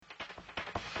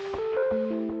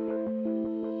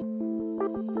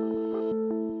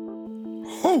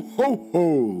ho,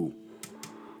 ho.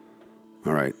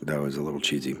 All right, that was a little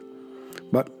cheesy.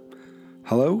 But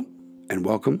hello and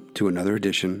welcome to another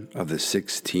edition of the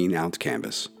 16-ounce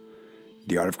canvas,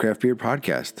 the Art of Craft Beer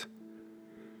podcast.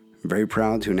 I'm very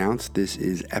proud to announce this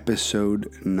is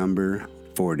episode number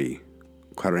 40.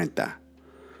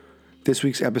 This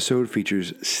week's episode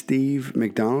features Steve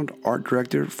McDonald, art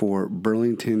director for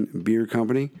Burlington Beer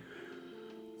Co.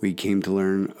 We came to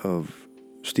learn of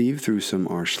Steve through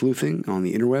our sleuthing on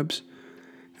the interwebs,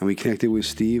 and we connected with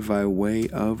Steve by way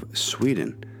of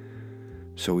Sweden.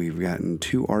 So we've gotten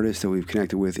two artists that we've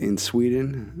connected with in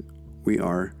Sweden. We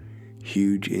are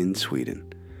huge in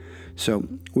Sweden. So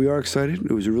we are excited.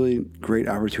 It was a really great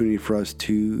opportunity for us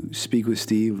to speak with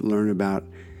Steve, learn about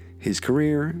his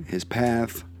career, his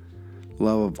path,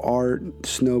 love of art,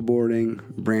 snowboarding,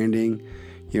 branding,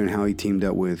 and how he teamed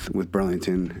up with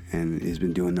Burlington and has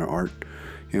been doing their art,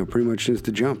 pretty much since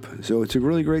the jump. So it's a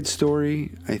really great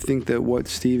story. I think that what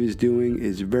Steve is doing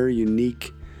is very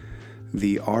unique.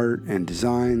 The art and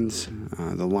designs,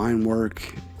 the line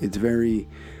work, it's very,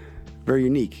 very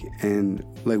unique. And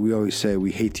like we always say,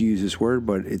 we hate to use this word,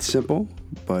 but it's simple,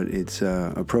 but it's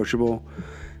approachable,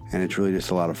 and it's really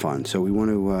just a lot of fun. So we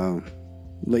want to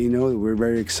let you know that we're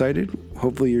very excited.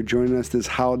 Hopefully you're joining us this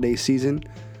holiday season.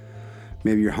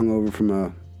 Maybe you're hungover from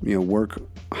a work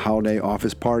holiday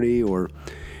office party, or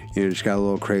just got a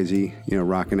little crazy,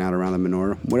 rocking out around the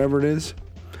menorah. Whatever it is,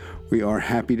 we are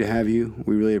happy to have you.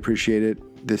 We really appreciate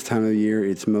it. This time of the year,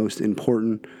 it's most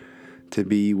important to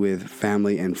be with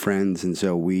family and friends, and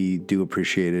so we do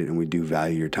appreciate it and we do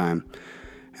value your time.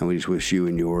 And we just wish you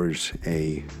and yours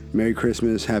a Merry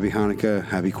Christmas, Happy Hanukkah,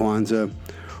 Happy Kwanzaa,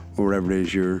 or whatever it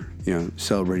is you're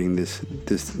celebrating this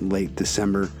late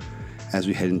December as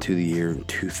we head into the year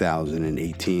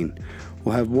 2018.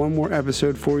 We'll have one more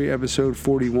episode for you, episode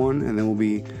 41, and then we'll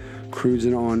be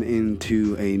cruising on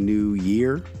into a new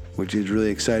year, which is really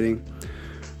exciting.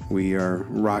 We are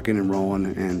rocking and rolling,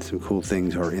 and some cool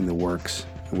things are in the works,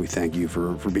 and we thank you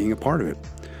for being a part of it.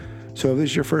 So if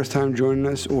this is your first time joining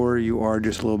us, or you are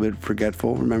just a little bit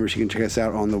forgetful, remember you can check us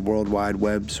out on the World Wide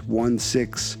Webs,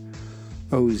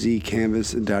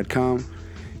 16ozcanvas.com.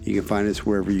 You can find us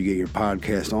wherever you get your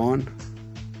podcast on.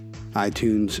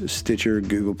 iTunes, Stitcher,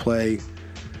 Google Play.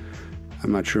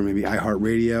 I'm not sure, maybe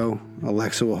iHeartRadio.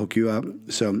 Alexa will hook you up.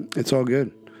 So it's all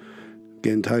good.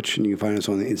 Get in touch, and you can find us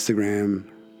on the Instagram,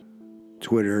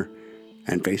 Twitter,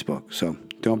 and Facebook. So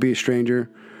don't be a stranger.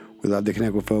 We love to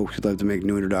connect with folks. We love to make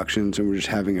new introductions, and we're just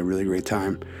having a really great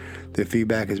time. The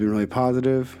feedback has been really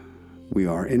positive. We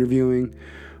are interviewing,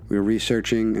 we're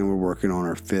researching, and we're working on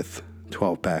our 5th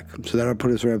 12-pack. So that'll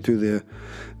put us right up to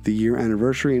the year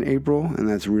anniversary in April, and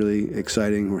that's really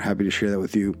exciting. We're happy to share that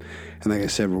with you. And like I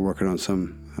said, we're working on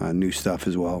some new stuff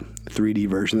as well, 3D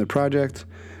version of the project,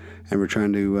 and we're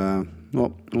trying to,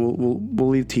 we'll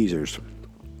leave teasers.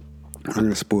 I'm going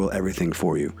to spoil everything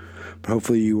for you. But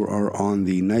hopefully you are on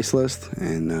the nice list,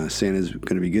 and Santa's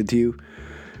going to be good to you.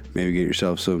 Maybe get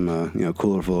yourself some,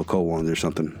 cooler full of cold ones or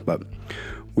something. But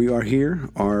we are here.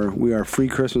 We are free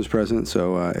Christmas present.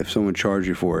 So if someone charged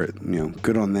you for it,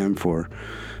 good on them for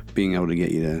being able to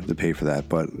get you to pay for that.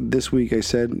 But this week, I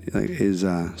said, is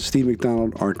Steve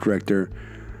McDonald, art director,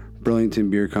 Burlington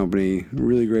Beer Company.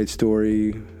 Really great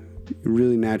story.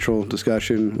 Really natural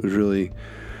discussion. It was really,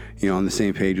 on the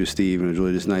same page with Steve, and it was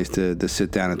really just nice to sit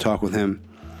down and talk with him,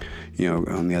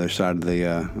 on the other side of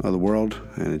the world.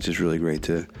 And it's just really great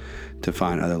to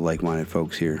find other like-minded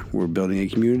folks here. We're building a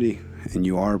community, and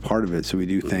you are a part of it. So we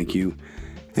do thank you,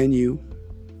 and you.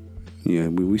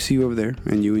 We see you over there,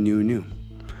 and you and you and you.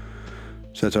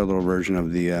 So that's our little version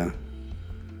of the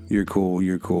you're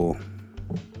cool,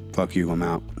 fuck you, I'm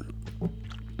out.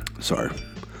 Sorry, I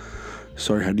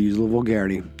had to use a little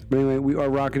vulgarity. But anyway, we are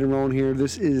rocking and rolling here.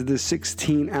 This is the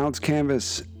 16-ounce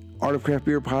canvas Art of Craft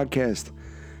Beer podcast,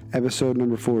 episode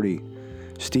number 40.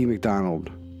 Steve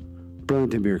McDonald,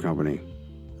 Burlington Beer Company,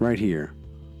 right here,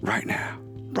 right now,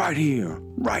 right here,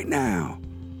 right now.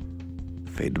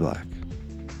 Fade to black.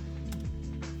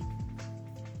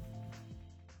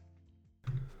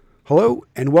 Hello,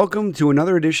 and welcome to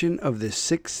another edition of the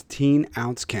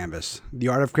 16-ounce canvas, the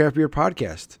Art of Craft Beer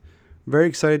podcast. Very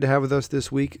excited to have with us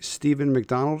this week Stephen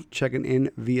McDonald, checking in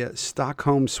via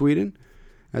Stockholm, Sweden.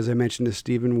 As I mentioned to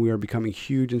Stephen, we are becoming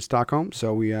huge in Stockholm,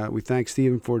 so we thank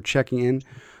Stephen for checking in.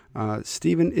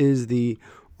 Stephen is the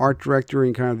art director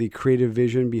and kind of the creative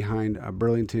vision behind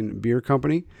Burlington Beer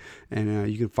Company, and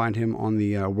you can find him on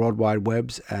the World Wide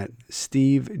Webs at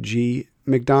Steve G.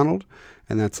 McDonald,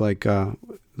 and that's like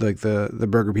the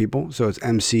burger people. So it's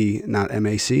MC, not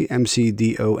MAC,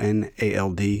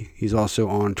 MCDONALD. He's also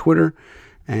on Twitter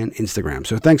and Instagram.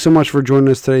 So thanks so much for joining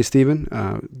us today, Stephen.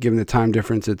 Given the time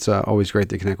difference, it's always great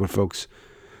to connect with folks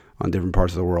on different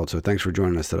parts of the world. So thanks for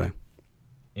joining us today.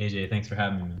 AJ, thanks for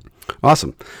having me.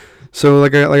 Awesome. So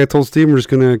like I told Stephen, we're just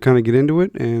going to kind of get into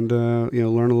it and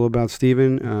learn a little about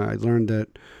Stephen. I learned that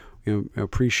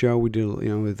pre-show we did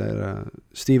that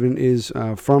Stephen is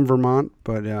from Vermont,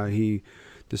 but he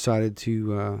decided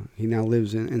to he now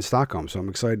lives in Stockholm. So I'm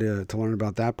excited to learn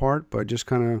about that part. But just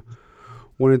kind of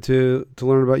wanted to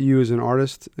learn about you as an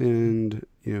artist and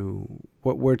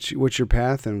what's your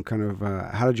path and kind of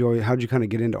how did you kind of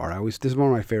get into art? This is one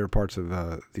of my favorite parts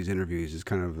of these interviews is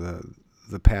kind of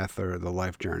the path or the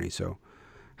life journey. So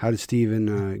how did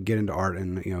Stephen get into art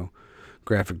and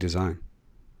graphic design?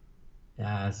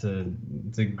 Yeah, it's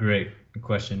a great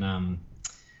question.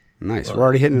 Nice. Well, we're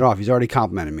already hitting it off. He's already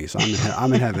complimented me, so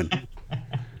I'm in heaven.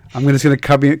 I'm just going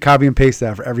to copy and paste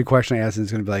that for every question I ask, and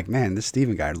it's going to be like, man, this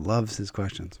Stephen guy loves his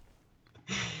questions.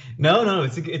 No,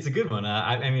 it's a good one.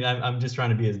 I mean, I'm just trying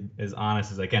to be as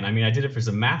honest as I can. I mean, I did it for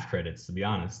some math credits, to be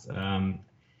honest.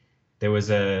 There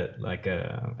was a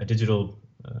digital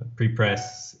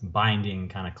pre-press binding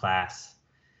kind of class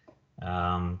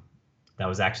that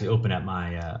was actually open at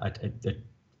my a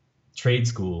trade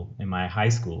school in my high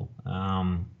school,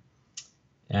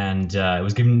 and it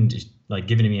was given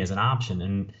to me as an option.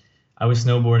 And I was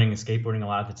snowboarding and skateboarding a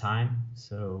lot at the time,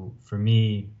 so for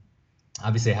me,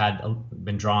 obviously, I had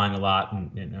been drawing a lot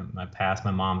in my past. My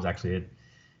mom's actually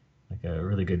a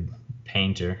really good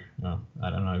painter. Well, I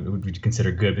don't know, what would you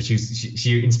consider good, but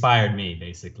she inspired me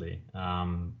basically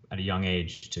at a young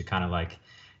age to kind of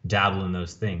dabble in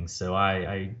those things. So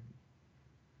I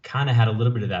kind of had a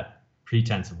little bit of that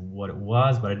pretense of what it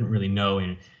was, but I didn't really know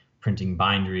in printing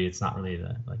bindery. It's not really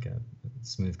a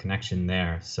smooth connection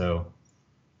there. So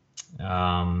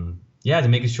to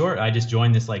make it short, I just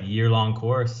joined this year-long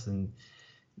course, and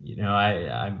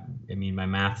I mean my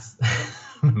math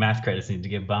credits need to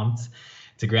get bumped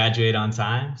to graduate on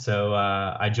time. So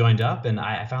I joined up, and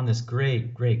I found this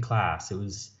great class. It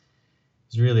was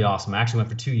really awesome. I actually went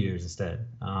for 2 years instead,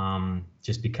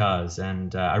 just because,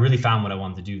 and I really found what I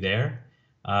wanted to do there.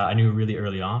 I knew really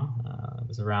early on. I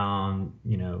was around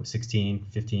 15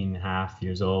 and a half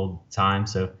years old time.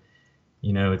 So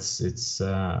it's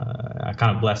I'm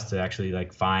kind of blessed to actually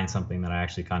find something that I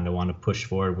actually kind of want to push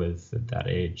forward with at that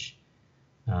age,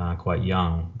 quite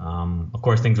young. Of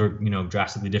course, things were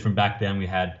drastically different back then. We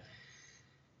had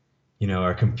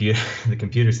our computer, the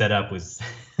computer setup was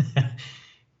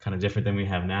kind of different than we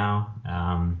have now.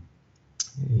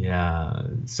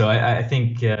 So I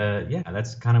think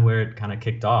that's kind of where it kind of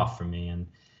kicked off for me, and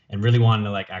really wanted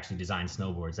to actually design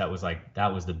snowboards. That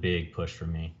was the big push for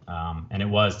me, and it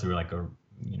was through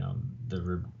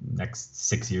the next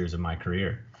 6 years of my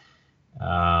career,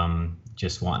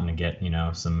 just wanting to get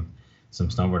some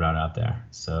snowboard out there.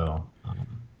 So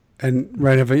and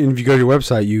right, if you go to your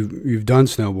website, you've done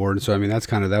snowboard, so I mean that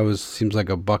seems like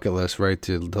a bucket list, right?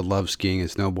 To love skiing and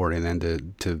snowboarding, and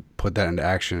then to put that into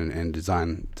action and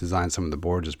design some of the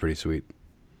boards is pretty sweet.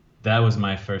 That was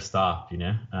my first stop,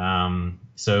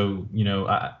 So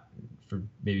for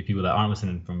maybe people that aren't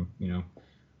listening from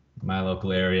my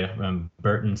local area,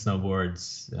 Burton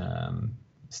Snowboards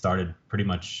started pretty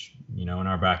much in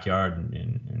our backyard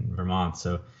in Vermont.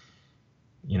 So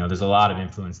there's a lot of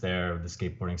influence there of the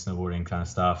skateboarding, snowboarding kind of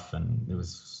stuff, and it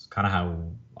was kind of how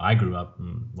I grew up,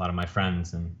 and a lot of my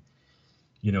friends, and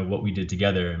what we did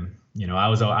together. And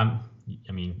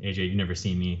I mean, AJ, you've never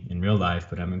seen me in real life,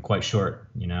 but I'm quite short,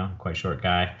 quite short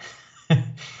guy.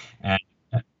 And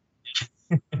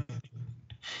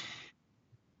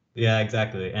yeah,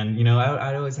 exactly. And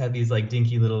I'd always have these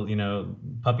dinky little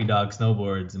puppy dog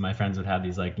snowboards, and my friends would have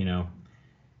these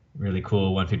really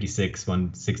cool 156,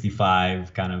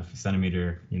 165 kind of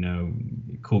centimeter,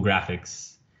 cool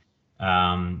graphics.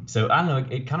 So I don't know,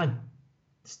 it kind of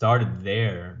started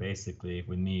there basically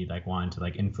with me wanting to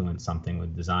influence something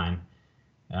with design.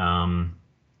 And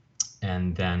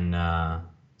then I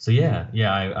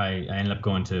ended up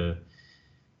going to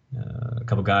a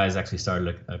couple guys actually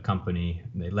started a company.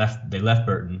 They left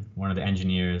Burton, one of the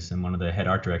engineers and one of the head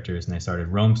art directors, and they started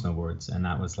Rome Snowboards, and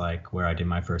that was where I did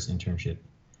my first internship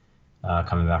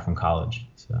coming back from college.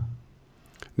 So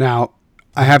now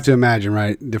I have to imagine,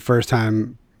 right, the first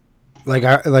time,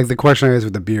 the question I asked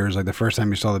with the beers, the first time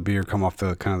you saw the beer come off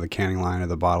the kind of the canning line or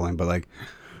the bottling, but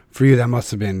for you that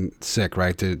must have been sick,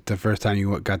 right? The first time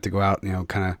you got to go out,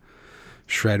 kind of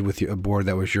shred with a board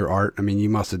that was your art. I mean, you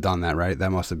must have done that, right?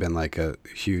 That must have been a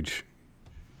huge.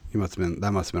 That must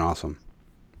have been awesome.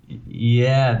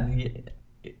 Yeah.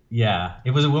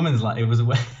 It was a women's line.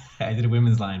 I did a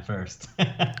women's line first.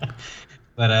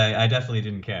 but I definitely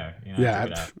didn't care. I took Yeah,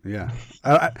 it out. yeah.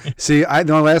 See,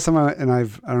 the last time I don't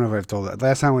know if I've told that.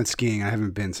 Last time I went skiing, I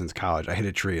haven't been since college. I hit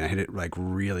a tree and I hit it like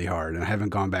really hard, and I haven't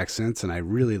gone back since. And I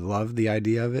really love the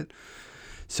idea of it.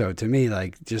 So to me,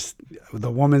 like just the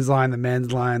women's line, the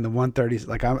men's line, the 130s,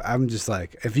 like I'm just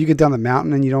like, if you get down the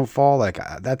mountain and you don't fall, like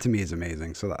that to me is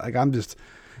amazing. So like I'm just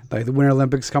like the Winter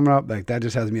Olympics coming up, like that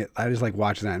just has me. I just like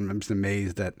watching that, and I'm just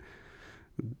amazed that.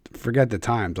 Forget the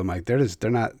times. I'm like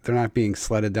they're not being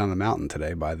sledded down the mountain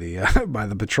today by the by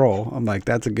the patrol. I'm like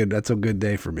that's a good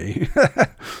day for me.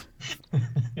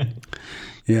 Yeah.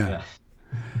 Yeah.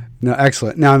 No,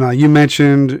 excellent. Now, you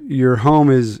mentioned your home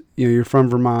is, you're from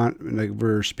Vermont, and like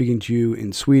we're speaking to you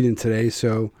in Sweden today.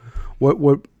 So, what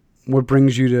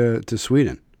brings you to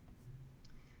Sweden?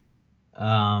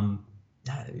 Um,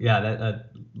 yeah, that a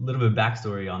little bit of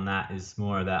backstory on that is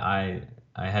more that I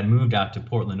had moved out to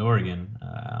Portland, Oregon,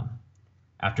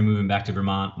 after moving back to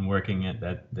Vermont and working at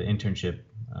the internship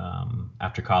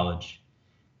after college,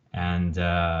 and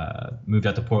moved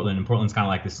out to Portland. And Portland's kind of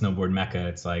like the snowboard mecca.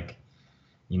 It's like,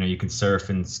 you can surf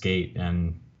and skate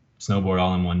and snowboard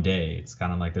all in one day. It's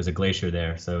kind of like there's a glacier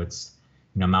there, so it's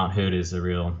Mount Hood is a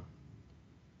real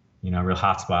real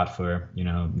hot spot for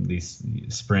these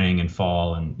spring and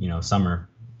fall and summer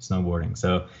snowboarding.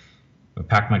 So I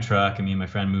packed my truck and me and my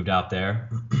friend moved out there.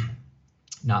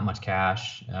 Not much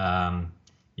cash, and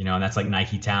that's like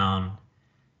Nike Town,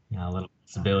 little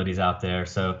possibilities out there.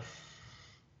 So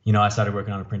I started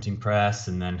working on a printing press,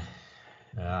 and then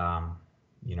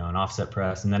an offset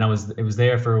press, and then it was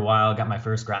there for a while. Got my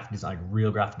first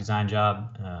real graphic design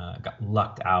job. Got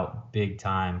lucked out big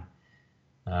time.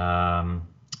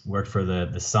 Worked for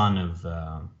the son of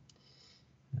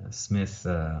Smith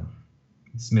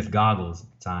Goggles at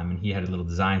the time, and he had a little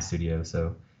design studio.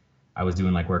 So I was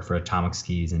doing like work for Atomic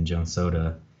Skis and Jones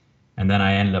Soda, and then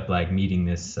I ended up like meeting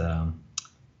this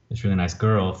really nice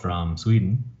girl from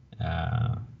Sweden,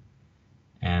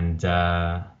 and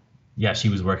yeah, she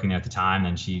was working there at the time.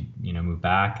 Then she moved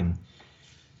back, and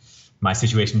my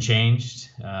situation changed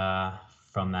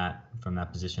from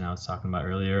that position I was talking about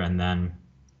earlier, and then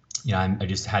I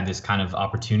just had this kind of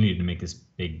opportunity to make this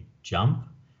big jump.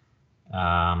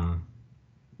 I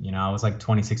was like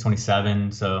 26,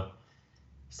 27, so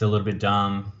still a little bit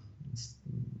dumb,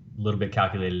 a little bit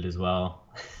calculated as well.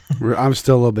 I'm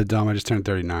still a little bit dumb. I just turned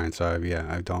 39, so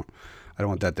I don't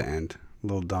want that to end. A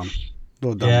little dumb.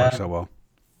 Yeah, Works so well.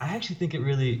 I actually think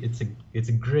it's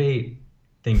a great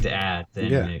thing to add to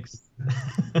any mix.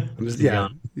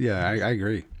 I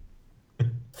agree.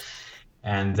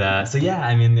 And so yeah,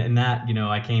 I mean, and that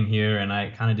I came here and I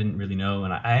kind of didn't really know,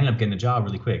 and I ended up getting a job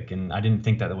really quick, and I didn't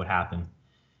think that would happen.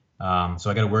 So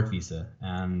I got a work visa,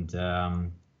 and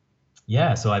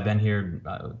yeah, so I've been here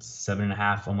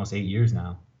 7.5, almost 8 years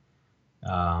now,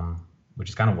 which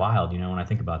is kind of wild, when I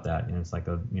think about that. It's like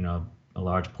a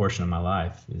large portion of my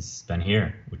life has been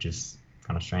here, which is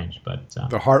kind of strange, but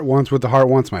the heart wants what the heart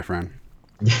wants, my friend.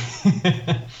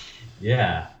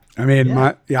 Yeah. I mean,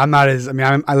 I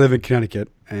live in Connecticut,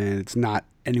 and it's not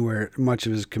anywhere much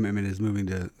of his commitment is moving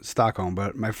to Stockholm,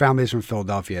 but my family's from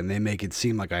Philadelphia, and they make it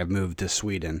seem like I've moved to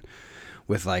Sweden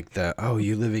with like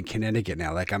you live in Connecticut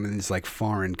now, like I'm in this like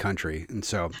foreign country. And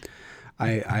so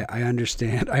I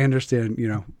understand, I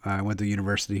went to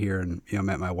university here and,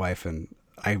 met my wife, and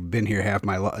I've been here half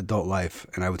my adult life,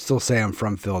 and I would still say I'm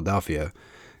from Philadelphia,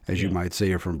 as you might say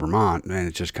you're from Vermont, and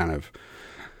it's just kind of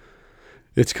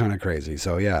crazy.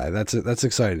 So yeah, that's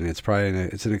exciting. It's probably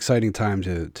it's an exciting time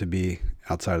to be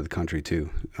outside of the country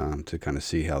too, to kind of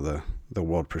see how the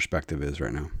world perspective is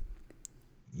right now.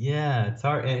 Yeah, it's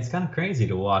hard. It's kind of crazy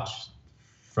to watch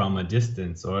from a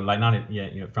distance, or like not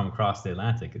from across the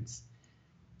Atlantic. It's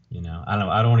I don't know.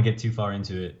 I don't want to get too far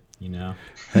into it.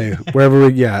 Hey, wherever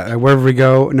we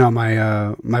go. No,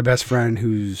 my best friend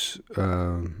who's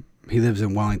he lives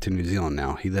in Wellington, New Zealand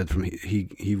now. He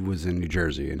was in New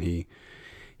Jersey, and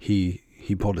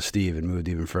he pulled a Steve and moved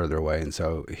even further away. And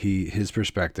so his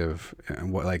perspective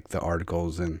and what like the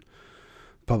articles and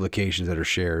publications that are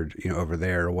shared, over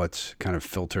there, what's kind of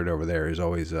filtered over there is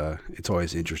always it's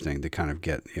always interesting to kind of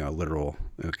get a literal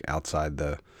outside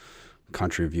the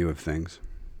country view of things.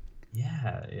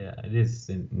 Yeah, it is,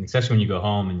 and especially when you go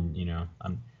home, and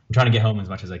I'm trying to get home as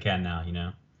much as I can now.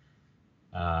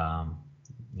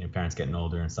 Parents getting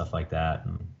older and stuff like that,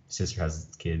 and sister has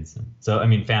kids, and so I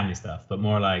mean family stuff, but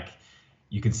more like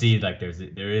you can see like there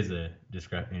is a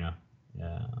discrepancy.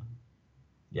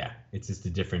 Yeah, it's just a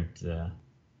different. I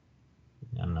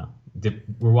don't know.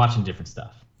 We're watching different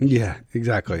stuff. Yeah,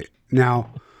 exactly. Now,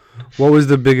 what was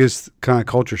the biggest kind of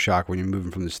culture shock when you're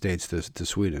moving from the States to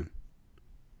Sweden?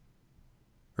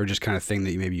 or just kind of thing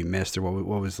that maybe you missed, or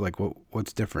what was like,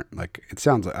 what's different? Like, it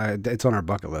sounds like it's on our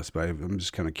bucket list, but I'm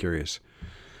just kind of curious,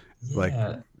 like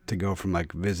to go from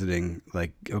like visiting,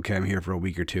 like, okay, I'm here for a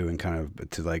week or two, and kind of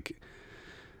to like,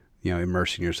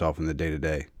 immersing yourself in the day to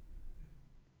day.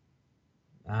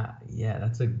 Yeah,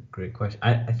 that's a great question.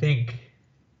 I think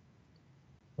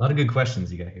a lot of good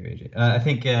questions you got here, AJ. I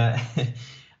think, I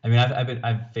mean,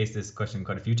 I've faced this question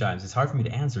quite a few times. It's hard for me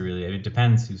to answer, really. I mean, it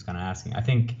depends who's kind of asking. I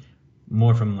think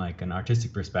more from like an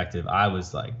artistic perspective, I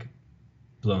was like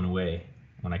blown away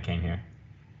when I came here.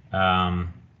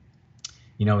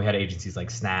 We had agencies like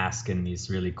Snask and these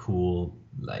really cool,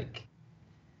 like,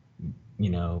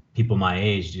 people my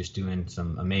age just doing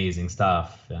some amazing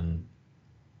stuff. And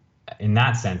in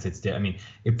that sense, I mean,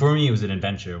 for me, it was an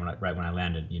adventure right when I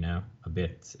landed, a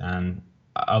bit. And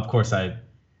of course, I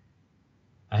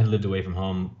had lived away from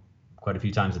home quite a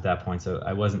few times at that point, so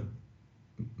I wasn't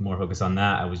more focused on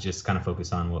that. I was just kind of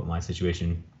focused on what my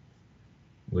situation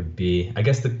would be. I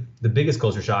guess the biggest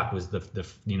culture shock was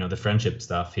the friendship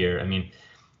stuff here. I mean,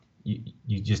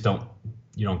 you just don't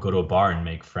go to a bar and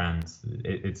make friends.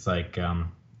 It's like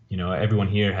everyone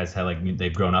here has had like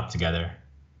they've grown up together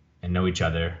and know each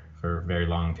other for very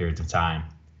long periods of time.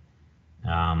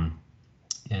 I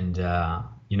did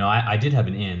have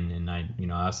an inn, and I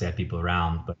obviously had people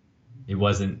around, but it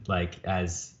wasn't like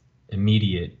as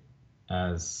immediate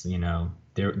as,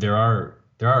 there are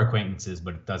acquaintances,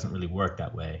 but it doesn't really work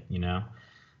that way,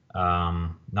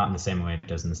 not in the same way it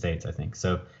does in the States, I think.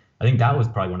 So I think that was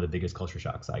probably one of the biggest culture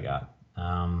shocks I got.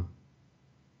 That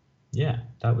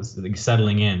was like,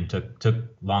 settling in took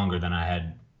longer than I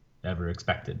had ever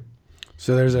expected.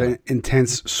 So there's an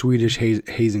intense Swedish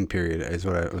hazing period, is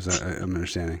what I'm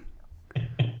understanding.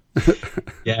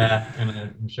 Yeah, and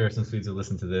I'm sure some Swedes will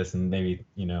listen to this, and maybe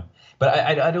but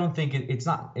I don't think it's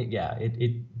not. Yeah, I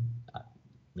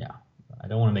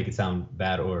don't want to make it sound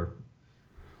bad or.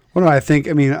 Well, no, I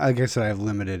mean, I guess I have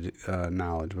limited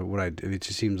knowledge, but it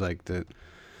just seems like that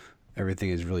everything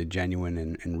is really genuine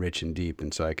and rich and deep,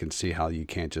 and so I can see how you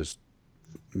can't just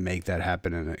make that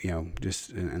happen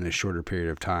in a shorter period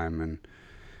of time. And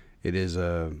it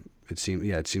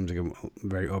seems like a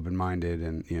very open-minded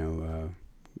and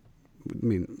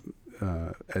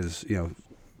as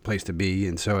place to be.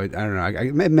 And so I don't know,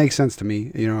 it makes sense to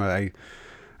me. I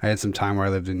had some time where I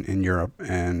lived in Europe,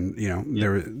 and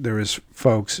there was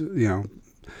folks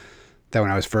that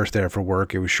when I was first there for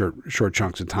work, it was short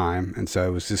chunks of time, and so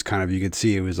it was just kind of, you could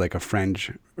see it was like a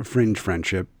fringe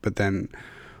friendship. But then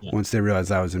once they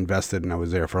realized I was invested and I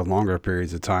was there for longer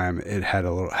periods of time, it had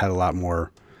a lot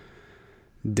more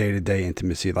day-to-day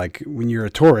intimacy. Like when you're a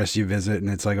tourist, you visit and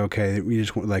it's like, okay, we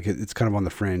just like it's kind of on the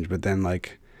fringe, but then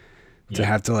like to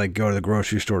have to like go to the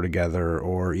grocery store together,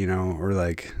 or or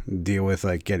like deal with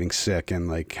like getting sick and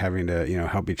like having to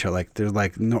help each other, like there's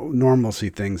like normalcy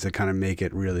things that kind of make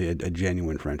it really a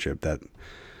genuine friendship. That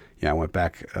I went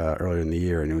back earlier in the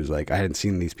year, and it was like I hadn't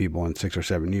seen these people in 6 or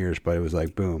 7 years, but it was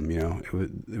like boom,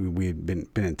 we'd been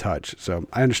in touch. So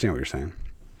I understand what you're saying.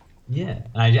 Yeah,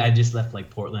 I just left like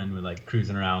Portland with like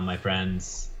cruising around with my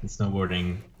friends and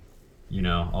snowboarding,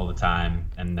 all the time,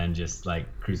 and then just like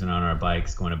cruising on our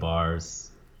bikes, going to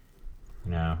bars,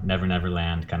 Never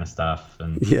Land kind of stuff.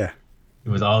 And yeah, it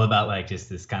was all about like just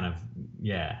this kind of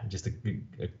just a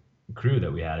crew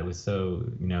that we had. It was so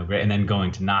great. And then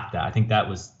going to knock that, I think that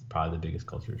was probably the biggest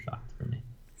culture shock for me.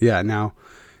 Yeah. Now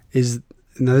this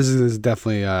is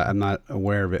definitely I'm not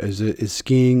aware of it. Is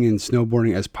skiing and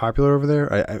snowboarding as popular over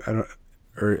there? I don't,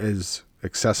 or is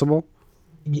accessible?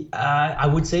 I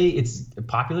would say it's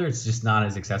popular. It's just not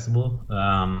as accessible.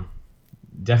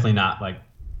 Definitely not like,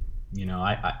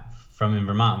 I from in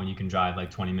Vermont, when you can drive like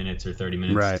 20 minutes or 30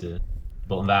 minutes to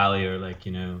Bolton Valley, or like,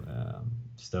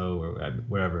 Stowe or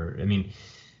wherever. I mean,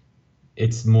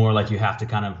 it's more like you have to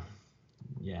kind of,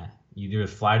 either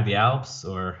fly to the Alps,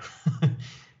 or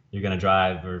you're going to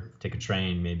drive or take a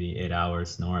train maybe 8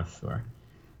 hours north, or.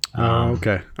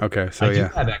 Okay. So I do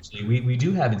have actually, we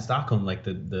do have in Stockholm, like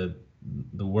the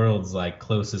world's like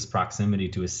closest proximity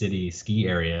to a city ski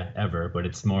area ever, but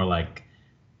it's more like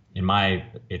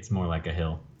it's more like a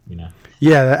hill,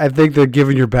 Yeah, I think that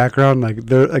given your background, like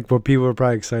they're like what people are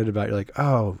probably excited about. You're like,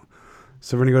 oh,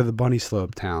 so we're gonna go to the bunny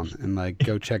slope town and like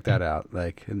go check that out.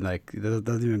 Like, and like it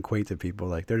doesn't even equate to people.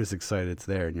 Like they're just excited it's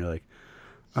there, and you're like,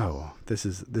 oh, this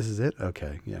is it.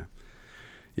 Okay, yeah.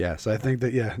 Yeah, so I think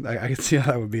that I can see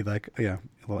how that would be like a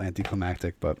little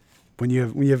anticlimactic, but when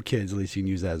you have kids, at least you can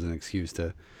use that as an excuse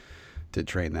to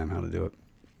train them how to do it.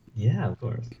 Yeah, of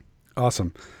course.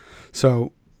 Awesome.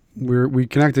 So we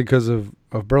connected because of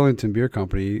Burlington Beer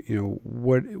Company. You know,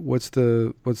 what's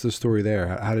the story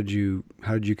there? How did you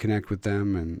connect with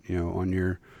them, and on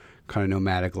your kind of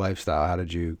nomadic lifestyle? How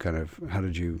did you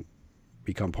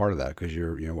become part of that? Because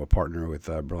you're a partner with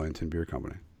Burlington Beer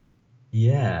Company.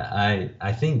 Yeah,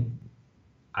 I think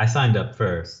I signed up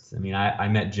first. I mean, I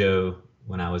met Joe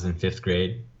when I was in fifth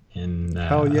grade in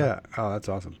Hell yeah! Oh, that's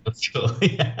awesome. school.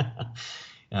 Yeah.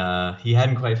 He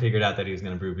hadn't quite figured out that he was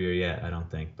going to brew beer yet, I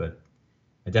don't think, but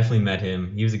I definitely met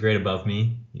him. He was a grade above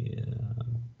me.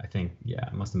 I think, yeah,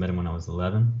 I must have met him when I was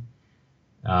 11.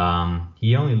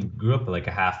 He only grew up like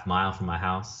a half mile from my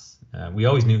house. We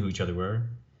always knew who each other were,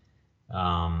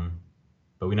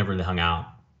 but we never really hung out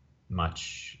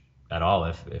much at all,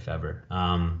 if ever.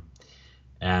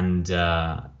 And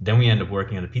then we ended up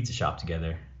working at a pizza shop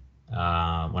together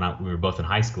when we were both in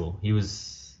high school.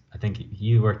 I think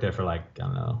he worked there for like, I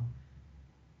don't know,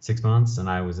 6 months, and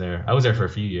I was there for a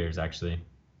few years actually,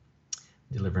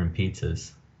 delivering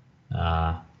pizzas.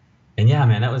 And yeah,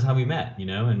 man, that was how we met,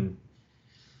 and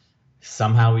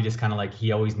somehow we just kind of like,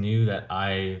 he always knew that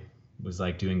I was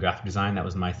like doing graphic design. That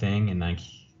was my thing. And like,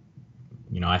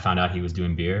 I found out he was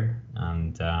doing beer,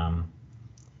 and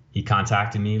he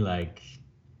contacted me like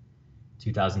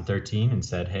 2013 and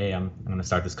said, hey, I'm going to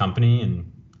start this company.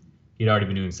 And he'd already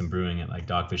been doing some brewing at like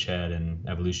Dogfish Head and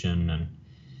Evolution. And,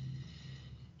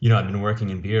 I'd been working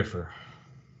in beer for,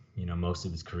 most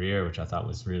of his career, which I thought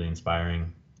was really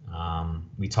inspiring.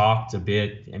 We talked a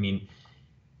bit. I mean,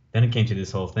 then it came to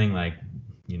this whole thing, like,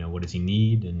 what does he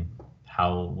need and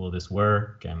how will this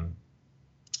work? And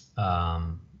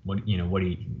what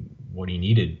he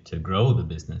needed to grow the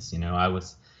business. I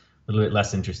was a little bit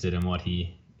less interested in what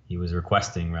he was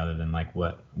requesting rather than like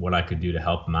what I could do to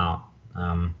help him out.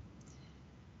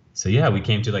 So yeah, we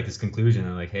came to like this conclusion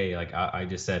of like, hey, like I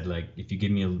just said, like, if you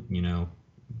give me a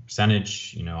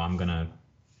percentage, I'm gonna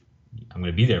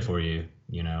be there for you,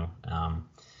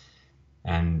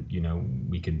 and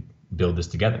we could build this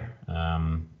together.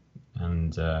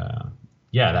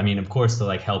 Yeah, I mean, of course, to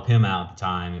like help him out at the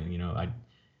time, I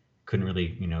couldn't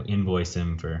really invoice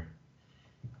him for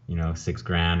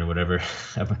 $6,000 or whatever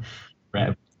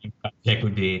project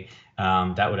would be.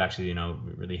 That would actually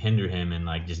really hinder him in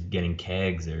like just getting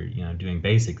kegs or doing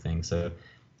basic things. So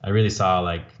I really saw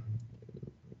like,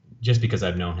 just because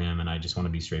I've known him and I just want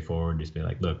to be straightforward, just be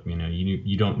like, look,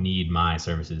 you don't need my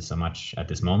services so much at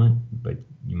this moment, but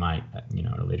you might at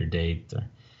a later date, or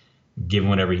give him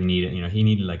whatever he needed. He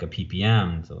needed like a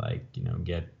PPM to like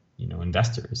get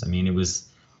investors. I mean, it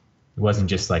wasn't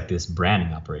just like this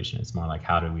branding operation. It's more like,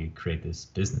 how do we create this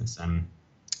business, and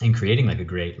creating like a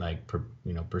great like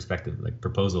perspective, like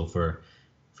proposal for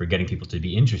getting people to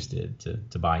be interested,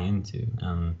 to buy into,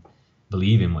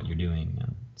 believe in what you're doing.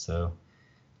 And so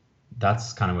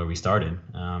that's kind of where we started.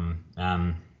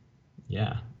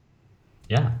 Yeah,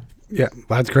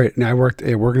 that's great. Now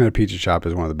working at a pizza shop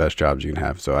is one of the best jobs you can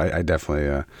have. So I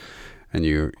definitely and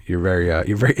you're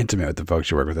very intimate with the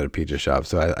folks you work with at a pizza shop.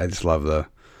 So I just love the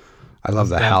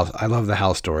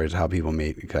house stories, how people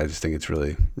meet, because I just think it's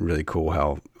really, really cool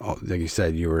how, like you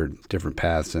said, you were different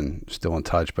paths and still in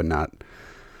touch, but not,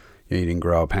 you didn't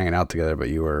grow up hanging out together, but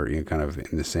you were kind of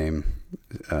in the same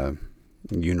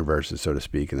universes, so to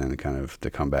speak, and then kind of to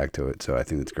come back to it. So I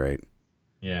think that's great.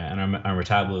 Yeah, and our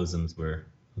metabolisms were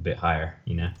a bit higher,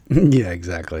 Yeah,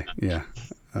 exactly. Yeah,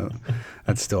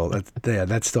 that's still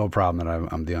a problem that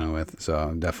I'm dealing with. So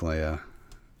I'm definitely.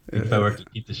 If I worked at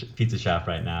a pizza shop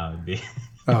right now, it'd be.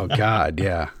 Oh God,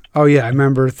 yeah. Oh yeah, I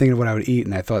remember thinking of what I would eat,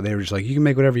 and I thought they were just like, you can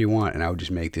make whatever you want, and I would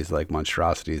just make these like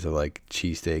monstrosities of like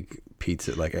cheesesteak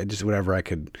pizza, like just whatever I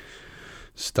could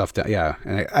stuff down. Yeah,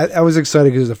 and I was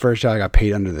excited because it was the first job I got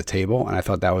paid under the table, and I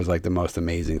thought that was like the most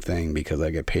amazing thing because I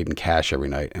get paid in cash every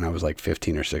night, and I was like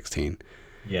 15 or 16.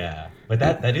 Yeah, but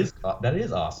that is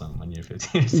awesome when you're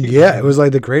 15 or 16. Yeah, it was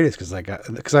like the greatest because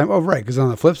because on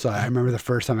the flip side, I remember the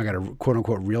first time I got a quote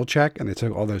unquote real check and they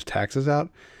took all those taxes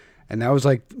out, and that was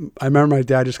like, I remember my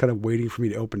dad just kind of waiting for me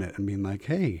to open it and being like,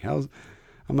 "Hey, I'm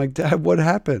like, Dad, what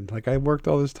happened? Like I worked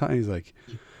all this time." He's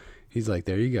like,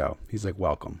 "There you go." He's like,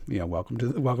 "Welcome, welcome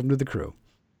to the crew."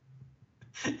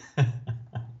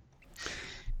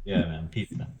 Yeah, man,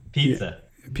 pizza. Yeah.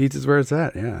 Pizza's where it's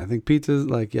at. Yeah, I think pizza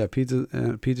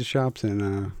shops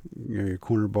and your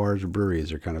corner bars or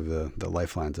breweries are kind of the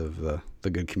lifelines of the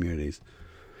good communities.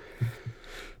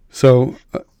 So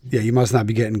you must not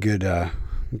be getting good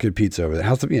pizza over there.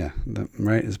 How's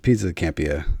right? It's pizza can't be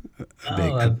a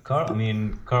big.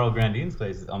 Carl Grandine's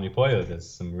place, Omnipollo, does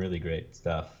some really great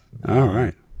stuff. All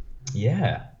right.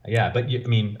 Yeah, but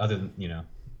other than I'm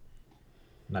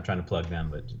not trying to plug them,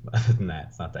 but other than that,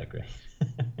 it's not that great.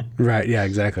 Right. Yeah,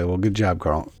 exactly. Well, good job,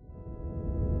 Carl.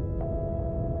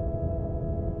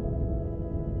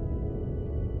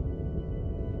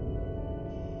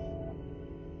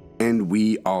 And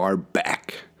we are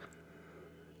back.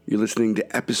 You're listening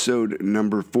to episode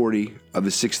number 40 of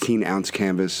the 16-ounce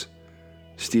canvas.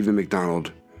 Stephen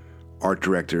McDonald, art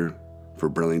director for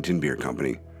Burlington Beer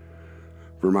Company.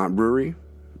 Vermont Brewery,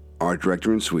 art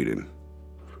director in Sweden.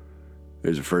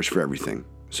 There's a first for everything.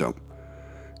 So,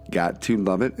 got to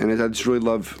love it. And I just really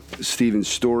love Stephen's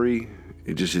story,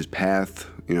 just his path,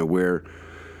 where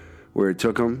it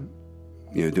took him,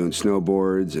 doing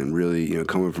snowboards and really,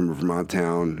 coming from a Vermont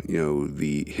town,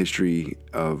 the history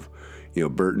of,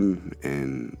 Burton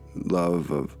and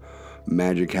love of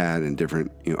Magic Hat and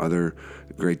different, other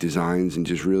great designs, and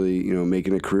just really,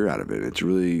 making a career out of it. It's a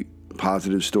really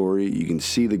positive story. You can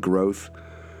see the growth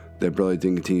that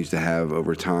Burlington continues to have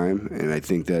over time. And I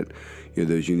think that,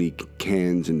 those unique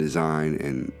cans and design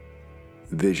and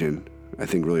vision, I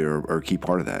think really are a key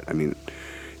part of that. I mean,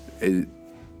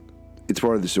 it's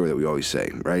part of the story that we always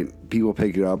say, right? People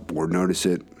pick it up or notice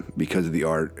it because of the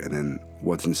art, and then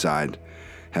what's inside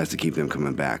has to keep them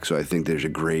coming back. So I think there's a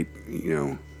great,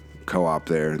 co-op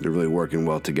there. They're really working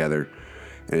well together,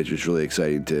 and it's just really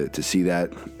exciting to see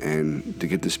that and to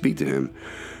get to speak to him.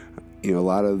 A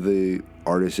lot of the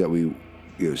artists that we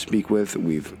speak with,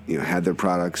 we've had their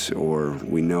products or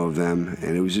we know of them,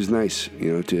 and it was just nice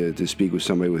to speak with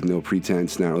somebody with no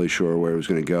pretense, not really sure where it was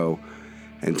going to go,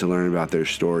 and to learn about their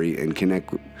story and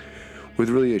connect with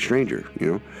really a stranger.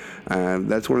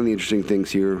 That's one of the interesting things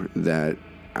here that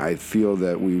I feel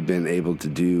that we've been able to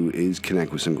do, is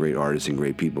connect with some great artists and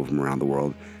great people from around the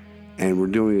world. And we're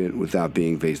doing it without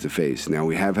being face-to-face. Now,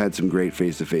 we have had some great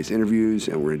face-to-face interviews,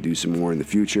 and we're going to do some more in the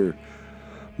future.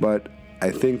 But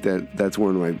I think that's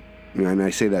one of my, and I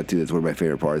say that too, that's one of my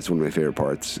favorite parts. One of my favorite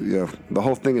parts. The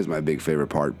whole thing is my big favorite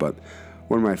part, but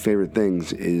one of my favorite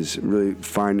things is really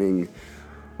finding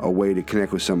a way to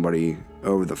connect with somebody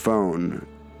over the phone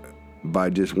by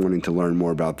just wanting to learn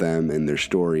more about them and their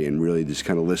story, and really just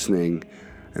kind of listening.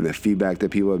 And the feedback that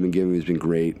people have been giving me has been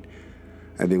great.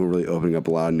 I think we're really opening up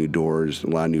a lot of new doors, a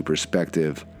lot of new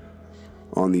perspective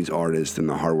on these artists and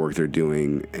the hard work they're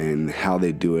doing and how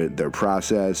they do it, their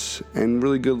process, and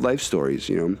really good life stories.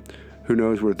 Who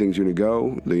knows where things are going to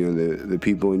go? The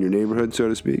people in your neighborhood, so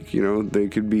to speak. They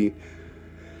could be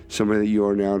somebody that you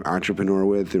are now an entrepreneur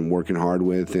with and working hard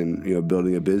with, and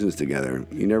building a business together.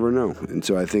 You never know, and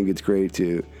so I think it's great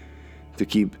to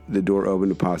keep the door open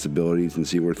to possibilities and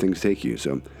see where things take you.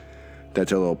 So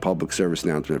that's our little public service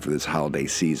announcement for this holiday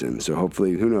season. So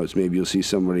hopefully, who knows, maybe you'll see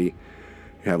somebody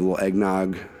have a little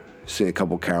eggnog, sing a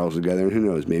couple carols together, and who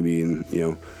knows, maybe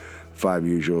in 5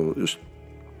 years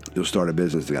you'll start a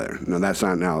business together. Now that's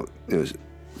not how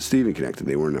Stephen connected.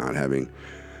 They were not having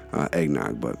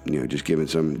eggnog, but just giving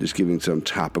some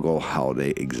topical holiday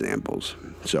examples.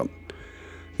 So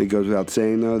it goes without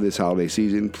saying, though, this holiday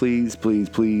season, please, please,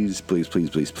 please, please, please,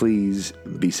 please, please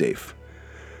be safe.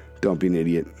 Don't be an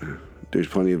idiot. There's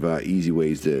plenty of easy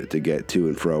ways to get to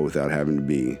and fro without having to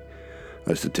be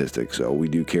a statistic. So we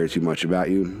do care too much about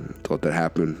you to let that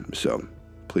happen. So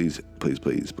please, please,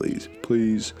 please, please,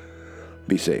 please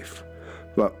be safe.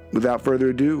 But without further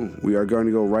ado, we are going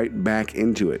to go right back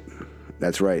into it.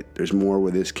 That's right. There's more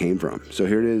where this came from. So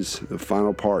here it is, the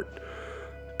final part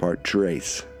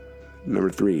trace, number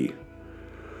 3.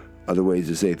 Other ways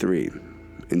to say 3.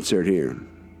 Insert here,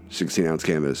 16-ounce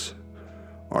canvas,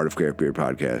 Art of Craft Beer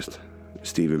podcast,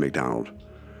 Stephen McDonald,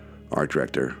 art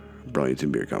director,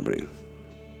 Burlington Beer Company.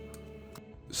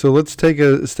 So let's take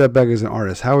a step back as an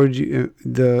artist. How would you,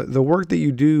 the work that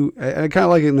you do, I kind of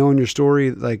like it knowing your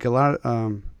story, like a lot,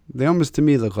 they almost to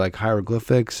me look like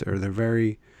hieroglyphics, or they're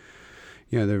very,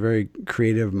 they're very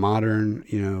creative, modern,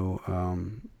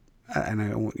 and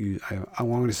I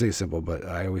want to say simple, but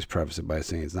I always preface it by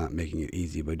saying it's not making it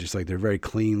easy, but just like they're very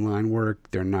clean line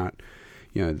work. They're not,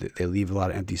 they leave a lot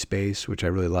of empty space, which I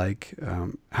really like.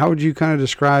 How would you kind of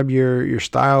describe your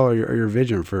style or your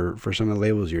vision for some of the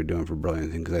labels you're doing for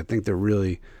Burlington? Because I think they're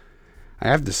really, I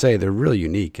have to say, they're really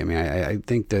unique. I mean, I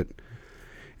think that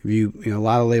if a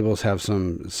lot of labels have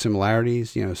some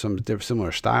similarities, some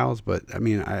similar styles, but I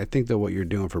mean, I think that what you're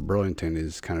doing for Burlington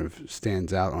is kind of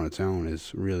stands out on its own.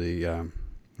 Is really,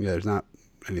 there's not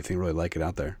anything really like it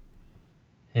out there.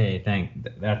 Hey,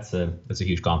 that's a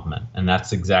huge compliment, and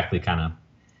that's exactly kind of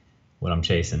what I'm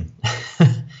chasing.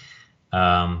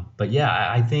 But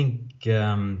yeah, I think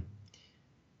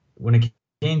when it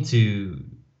came to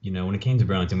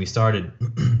Burlington, we started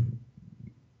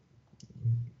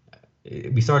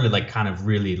like kind of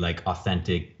really like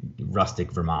authentic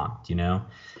rustic Vermont,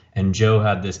 And Joe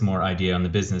had this more idea on the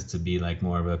business to be like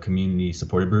more of a community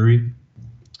supported brewery,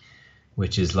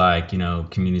 which is like,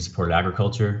 community supported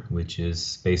agriculture, which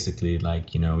is basically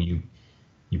like, you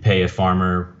pay a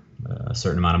farmer a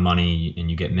certain amount of money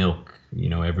and you get milk,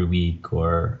 every week,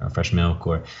 or fresh milk,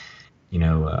 or,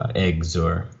 eggs,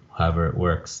 or however it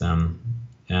works. So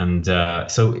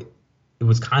it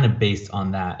was kind of based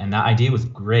on that. And that idea was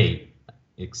great,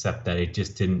 except that it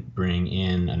just didn't bring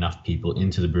in enough people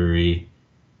into the brewery,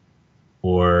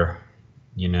 or,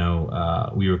 we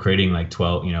were creating like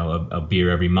 12, a beer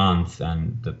every month,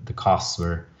 and the costs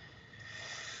were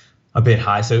a bit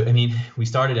high. So, I mean, we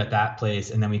started at that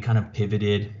place, and then we kind of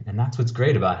pivoted, and that's what's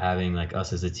great about having like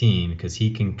us as a team, because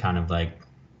he can kind of like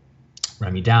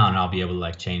write me down, and I'll be able to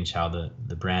like change how the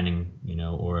branding,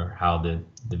 or how the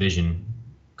vision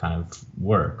kind of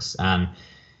works. And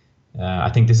I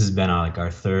think this has been like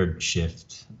our third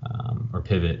shift, or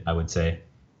pivot, I would say,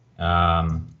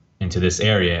 into this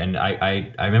area. And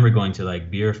I remember going to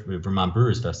like Vermont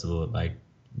Brewers Festival at like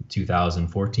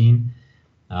 2014.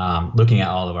 Looking at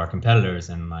all of our competitors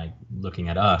and like looking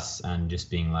at us and just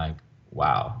being like,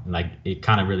 wow, and like it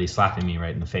kind of really slapping me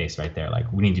right in the face right there. Like,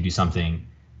 we need to do something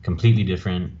completely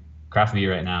different. Craft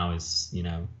beer right now is,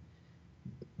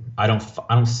 I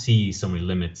don't see so many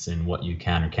limits in what you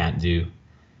can or can't do,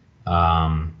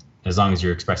 as long as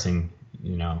you're expressing,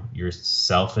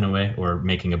 yourself in a way, or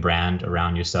making a brand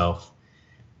around yourself.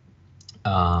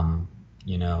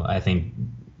 I think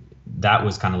that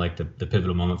was kind of like the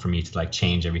pivotal moment for me to like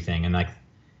change everything. And like,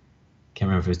 can't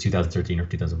remember if it was 2013 or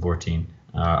 2014,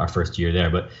 our first year there,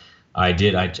 but I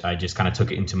just kind of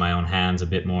took it into my own hands a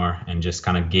bit more, and just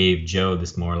kind of gave Joe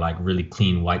this more like really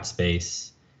clean white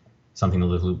space, something a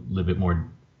little bit more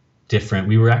different.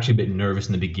 We were actually a bit nervous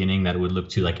in the beginning that it would look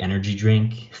too like energy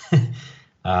drink,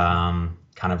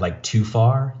 kind of like too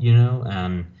far,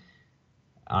 and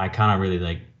I kind of really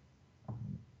like,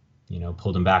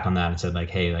 pulled him back on that and said like,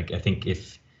 hey, like, I think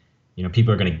if,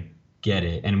 people are going to get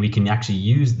it, and we can actually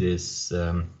use this,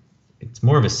 it's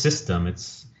more of a system.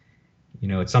 It's,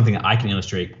 it's something that I can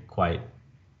illustrate quite,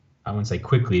 I wouldn't say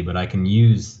quickly, but I can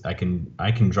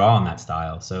draw on that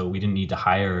style. So we didn't need to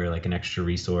hire like an extra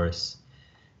resource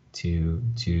to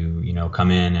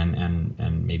come in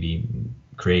and maybe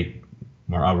create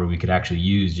more art, where we could actually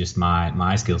use just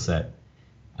my skill set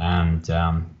and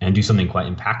do something quite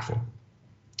impactful.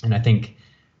 And I think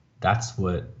that's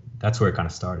where it kind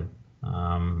of started.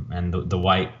 And the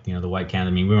white, the white can. I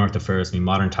mean, we weren't the first. I mean,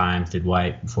 Modern Times did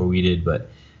white before we did, but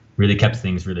really kept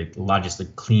things really a lot, just a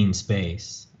clean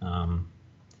space.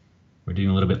 We're doing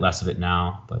a little bit less of it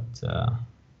now, but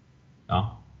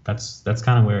that's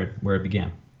kind of where it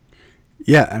began.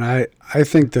 Yeah, and I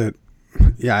think that.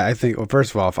 Yeah, I think. Well,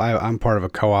 first of all, if I'm part of a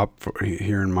co-op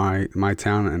here in my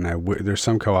town, and there's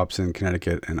some co-ops in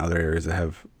Connecticut and other areas that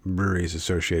have breweries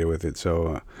associated with it.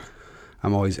 So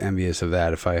I'm always envious of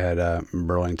that. If I had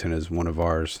Burlington as one of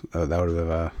ours, that would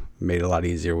have made it a lot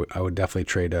easier. I would definitely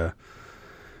trade a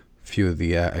few of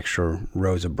the extra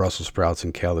rows of Brussels sprouts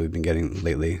and kale that we've been getting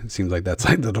lately. It seems like that's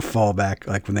like the fallback.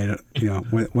 Like when they,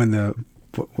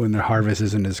 when the harvest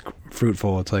isn't as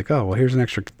fruitful, it's like, oh, well, here's an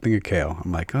extra thing of kale.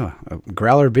 I'm like, oh, a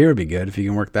growler beer would be good if you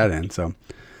can work that in. So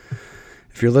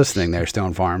if you're listening there,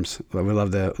 Stone Farms, we'd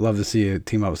love to see you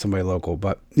team up with somebody local.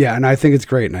 But yeah, and I think it's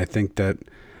great. And I think that,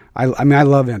 I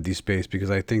love empty space,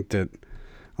 because I think that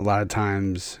a lot of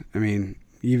times, I mean,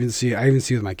 I even see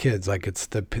with my kids, like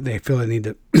they feel they need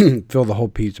to fill the whole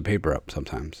piece of paper up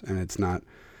sometimes. And it's not,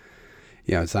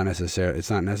 it's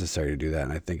not necessary to do that.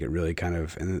 And I think it really kind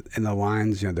of, and the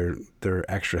lines, they're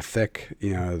extra thick,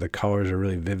 the colors are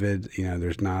really vivid,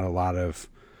 there's not a lot of,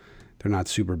 they're not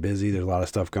super busy. There's a lot of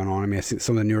stuff going on. I mean, I see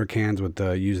some of the newer cans with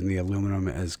using the aluminum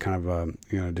as kind of a,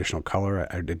 additional color.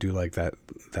 I do like that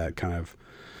kind of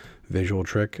visual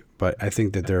trick, but I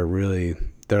think that they're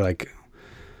like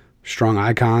strong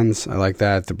icons. I like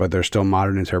that, but they're still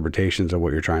modern interpretations of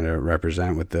what you're trying to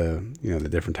represent with the the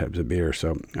different types of beer.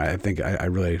 So I think I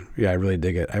really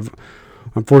dig it. I've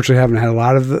unfortunately haven't had a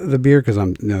lot of the beer, because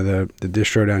I'm the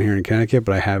distro down here in Connecticut,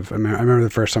 but I remember the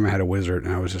first time I had a Wizard,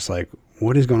 and I was just like,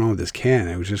 what is going on with this can?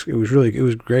 It was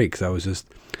great, because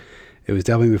it was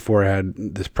definitely before I had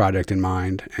this project in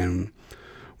mind. And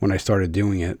when I started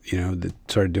doing it,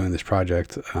 started doing this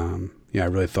project, I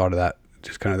really thought of that,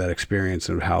 just kind of that experience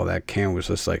of how that can was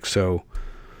just like so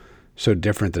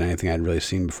different than anything I'd really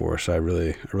seen before. So I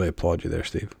really applaud you there,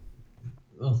 Steve.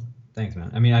 Well, thanks,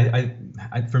 man. I mean, I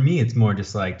for me, it's more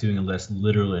just like doing a less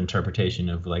literal interpretation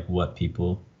of like what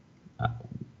people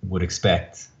would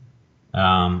expect. We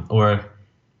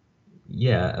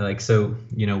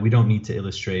don't need to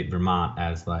illustrate Vermont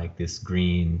as like this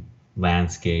green,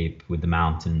 landscape with the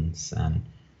mountains and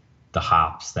the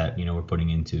hops that we're putting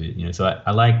into it. So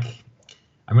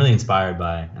I'm really inspired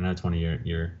by. I know it's one of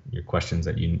your questions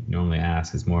that you normally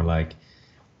ask is more like,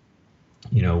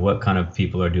 what kind of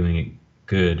people are doing it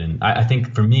good. And I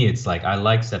think for me, it's like I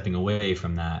like stepping away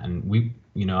from that. And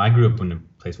I grew up in a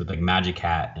place with like Magic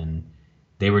Hat, and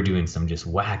they were doing some just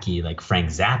wacky like Frank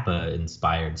Zappa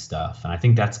inspired stuff. And I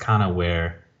think that's kind of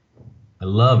where I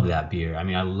loved that beer. I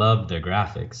mean, I loved their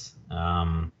graphics.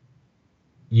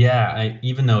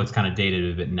 Even though it's kind of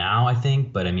dated a bit now, I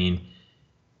think, but I mean,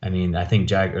 I think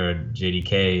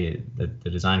JDK, the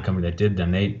design company that did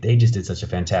them, they just did such a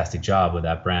fantastic job with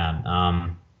that brand.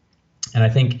 And I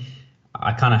think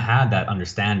I kind of had that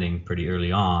understanding pretty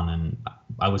early on, and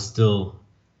I was still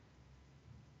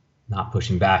not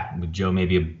pushing back with Joe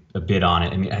maybe a bit on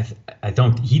it. I mean,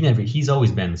 he's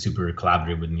always been super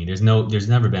collaborative with me. There's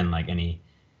never been like any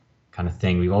kind of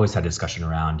thing. We've always had discussion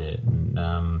around it. And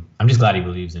I'm just glad he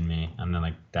believes in me. And then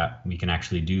like that we can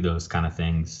actually do those kind of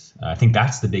things. I think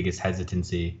that's the biggest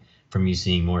hesitancy from you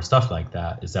seeing more stuff like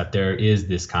that, is that there is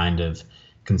this kind of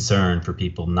concern for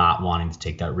people not wanting to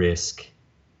take that risk,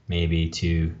 maybe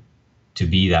to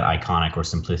be that iconic or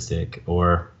simplistic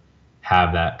or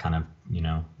have that kind of,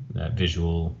 that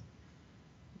visual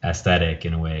aesthetic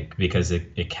in a way, because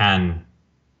it can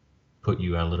put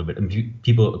you a little bit, and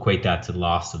people equate that to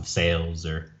loss of sales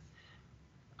or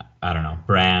I don't know,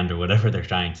 brand or whatever they're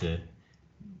trying to,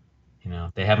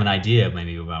 they have an idea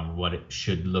maybe about what it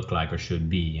should look like or should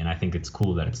be. And I think it's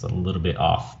cool that it's a little bit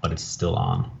off, but it's still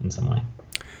on in some way.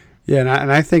 Yeah.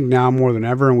 And I think now more than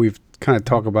ever, and we've kind of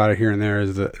talked about it here and there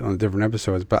on different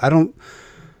episodes, but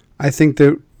I think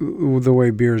that the way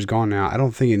beer is gone now, I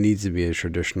don't think it needs to be a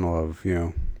traditional of,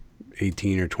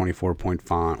 18 or 24 point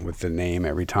font with the name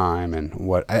every time. And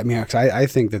what I mean, I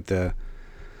think that the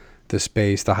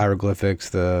space, the hieroglyphics,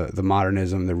 the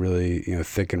modernism, the really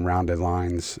thick and rounded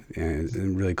lines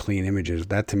and really clean images,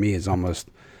 that to me is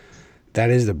that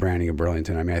is the branding of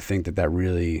Burlington. I mean, I think that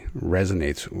really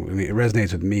resonates. I mean, it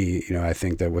resonates with me. I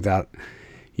think that without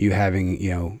you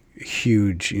having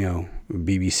huge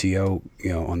BBCO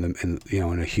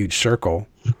in a huge circle.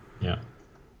 Yeah.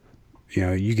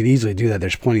 You could easily do that.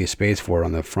 There's plenty of space for it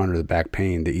on the front or the back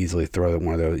pane to easily throw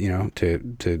one of those,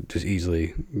 to just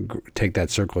easily take that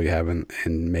circle you have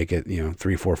and make it,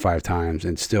 3, 4, 5 times,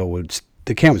 and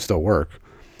the can would still work.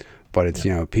 But it's,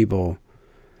 people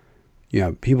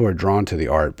are drawn to the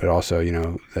art, but also,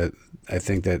 that I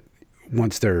think that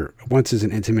once it's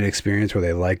an intimate experience where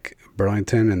they like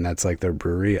Burlington and that's like their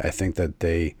brewery, I think that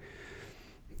they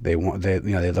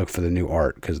look for the new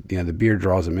art, because the beer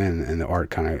draws them in, and the art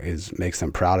kind of makes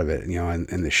them proud of it.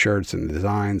 And the shirts and the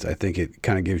designs, I think it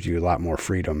kind of gives you a lot more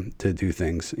freedom to do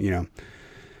things,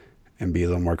 and be a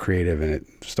little more creative, and it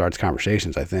starts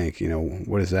conversations. I think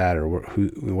what is that, or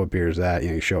what beer is that?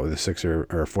 You show it with a 6 or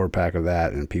a 4-pack of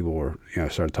that, and people were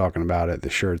start talking about it.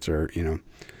 The shirts are they're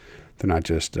not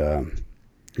just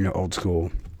old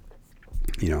school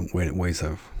ways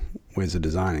of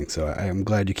designing. So I'm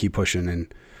glad you keep pushing,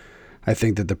 and I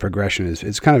think that the progression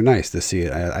it's kind of nice to see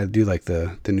it. I do like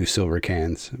the new silver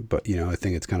cans, but I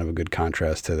think it's kind of a good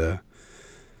contrast to the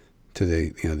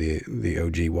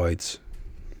OG whites.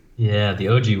 Yeah, the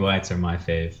OG whites are my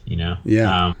fave.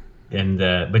 Yeah.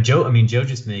 But Joe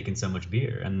just making so much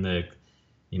beer, and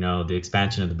the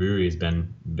expansion of the brewery has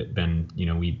been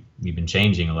we've been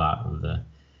changing a lot of the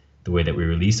way that we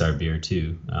release our beer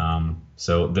too.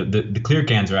 So the clear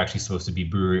cans are actually supposed to be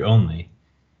brewery only.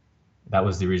 That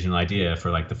was the original idea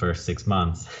for like the first 6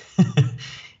 months.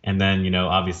 And then,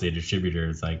 obviously a distributor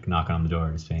is like knocking on the door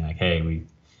just saying like, hey,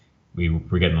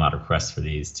 we're getting a lot of requests for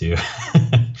these too.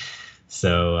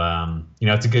 So,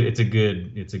 it's a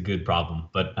good problem,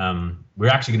 but, we're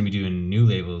actually going to be doing new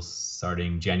labels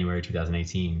starting January,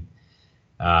 2018,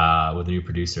 with a new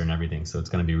producer and everything. So it's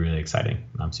going to be really exciting.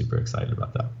 I'm super excited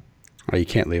about that. Oh, you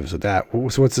can't leave us with that.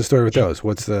 So what's the story with those?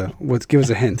 Give us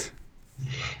a hint.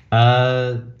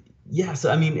 Yeah,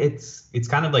 so I mean, it's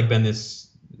kind of like been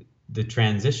the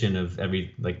transition of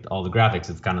all the graphics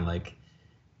have kind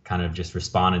of just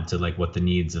responded to like what the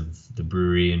needs of the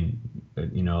brewery and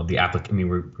the I mean,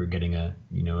 we're getting a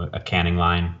canning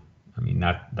line. I mean,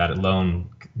 that alone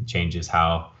changes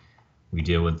how we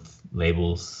deal with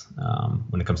labels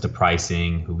when it comes to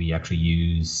pricing, who we actually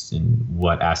use, and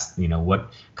what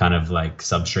kind of like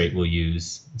substrate we'll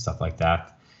use and stuff like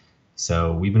that.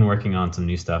 So we've been working on some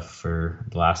new stuff for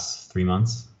the last 3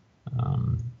 months.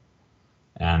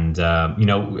 As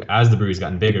the brewery's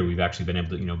gotten bigger, we've actually been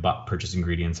able to, purchase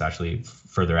ingredients actually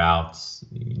further out.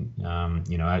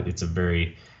 It's a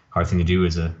very hard thing to do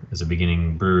as a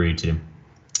beginning brewery to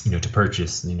to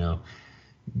purchase,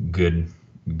 good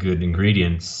good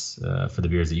ingredients for the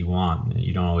beers that you want.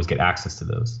 You don't always get access to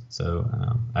those. So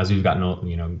as we've gotten old,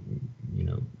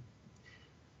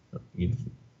 you've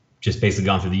just basically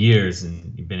gone through the years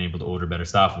and you've been able to order better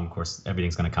stuff. And of course,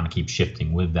 everything's going to kind of keep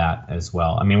shifting with that as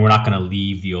well. I mean, we're not going to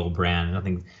leave the old brand.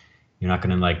 Nothing. You're not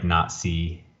going to like not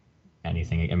see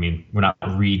anything. I mean, we're not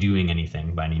redoing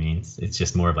anything by any means. It's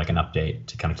just more of like an update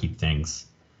to kind of keep things,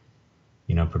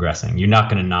 progressing. You're not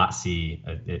going to not see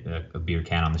a beer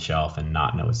can on the shelf and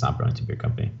not know it's not Burlington Beer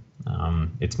Company.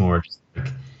 It's more just like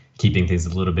keeping things a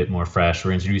little bit more fresh.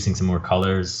 We're introducing some more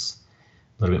colors,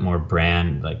 a little bit more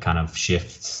brand, like kind of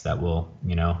shifts that will,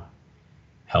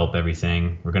 help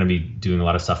everything. We're going to be doing a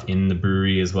lot of stuff in the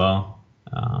brewery as well.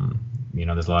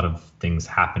 There's a lot of things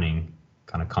happening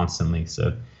kind of constantly.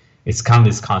 So it's kind of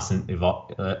this constant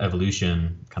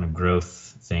evolution, kind of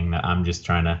growth thing that I'm just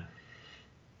trying to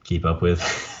keep up with.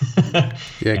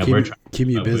 Yeah, keep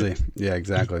you busy. Yeah,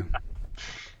 exactly.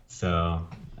 So,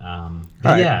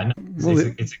 right. Yeah, no,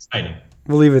 it's exciting.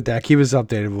 We'll leave it at that. Keep us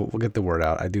updated. We'll get the word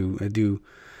out.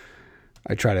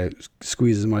 I try to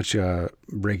squeeze as much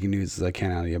breaking news as I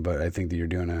can out of you, but I think that you're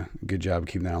doing a good job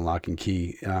keeping that on lock and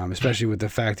key, especially with the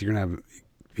fact that you're going to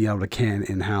be able to can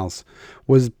in-house.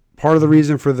 Was part of the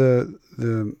reason for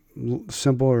the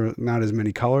simple or not as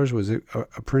many colors, was it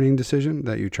a printing decision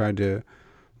that you tried to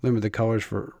limit the colors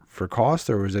for cost,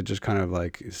 or was it just kind of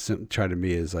like try to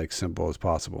be as like simple as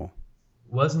possible?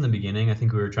 Was in the beginning. I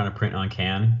think we were trying to print on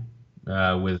can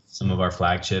with some of our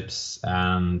flagships.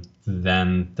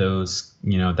 Then those,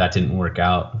 that didn't work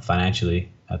out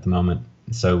financially at the moment.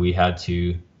 So we had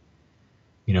to,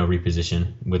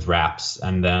 reposition with wraps.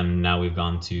 And then now we've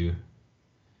gone to,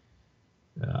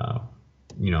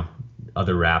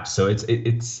 other wraps. So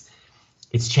it's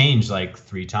changed like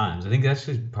 3 times. I think that's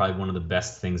just probably one of the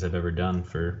best things I've ever done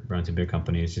for Burlington Beer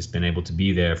Company, is just been able to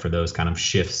be there for those kind of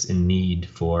shifts in need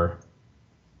for,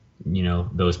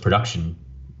 those production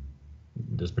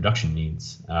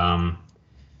needs. Yeah.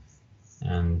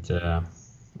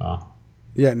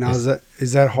 Now is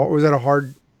that hard? Was that a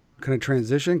hard kind of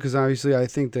transition? Because obviously I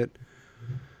think that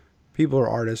people are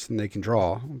artists and they can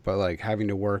draw, but like having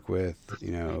to work with,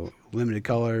 limited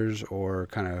colors or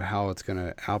kind of how it's going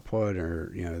to output, or,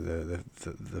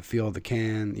 the feel of the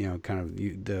can, kind of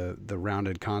the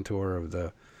rounded contour of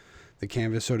the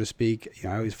canvas, so to speak.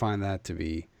 I always find that to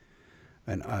be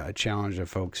a challenge that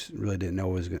folks really didn't know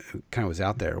was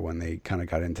out there when they kind of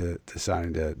got into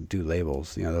deciding to do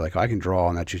labels. They're like, I can draw,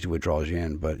 and that's usually what draws you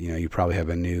in. But you probably have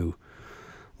a new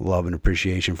love and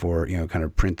appreciation for kind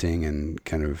of printing and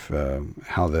kind of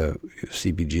how the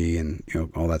CPG and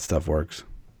all that stuff works.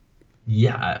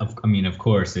 Yeah, of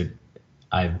course,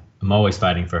 I'm always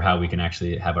fighting for how we can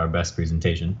actually have our best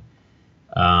presentation.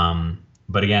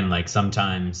 But again, like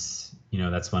sometimes,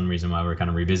 that's one reason why we're kind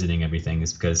of revisiting everything,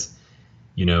 is because,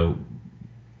 to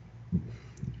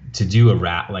do a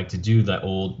wrap, like to do the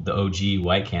OG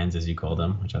white cans, as you call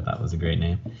them, which I thought was a great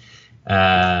name,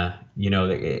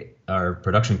 our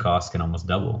production costs can almost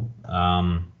double.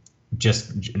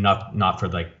 Just not for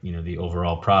like, the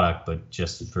overall product, but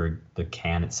just for the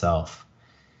can itself.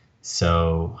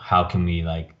 So how can we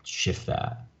like shift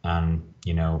that? And,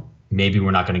 maybe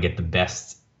we're not going to get the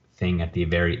best thing at the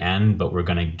very end, but we're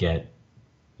going to get,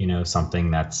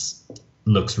 something that's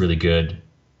looks really good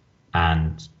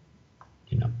and,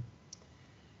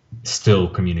 still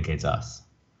communicates us.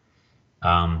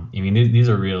 These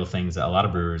are real things that a lot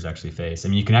of brewers actually face.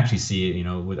 You can actually see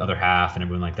it, with Other Half and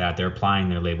everyone like that. They're applying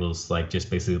their labels like just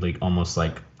basically like almost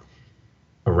like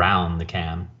around the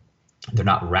can. They're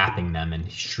not wrapping them and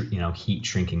heat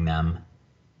shrinking them,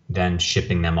 then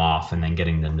shipping them off and then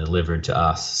getting them delivered to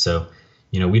us. So,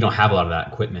 we don't have a lot of that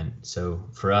equipment. So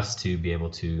for us to be able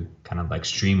to kind of like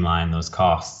streamline those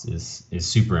costs is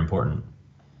super important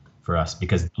for us,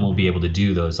 because then we'll be able to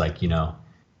do those like,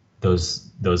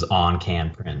 those on can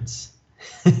prints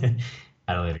at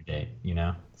a later date,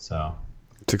 so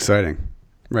it's exciting,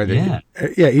 right? Yeah.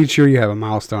 Each year you have a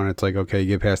milestone. It's like, okay, you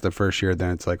get past the first year,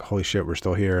 then it's like, holy shit, we're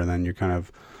still here. And then you kind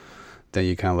of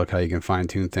look how you can fine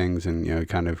tune things and,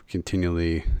 kind of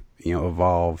continually,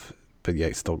 evolve, but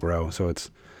yet still grow. So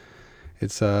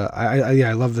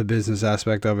I love the business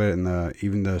aspect of it, and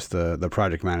even the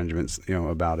project management,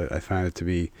 about it. I find it to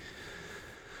be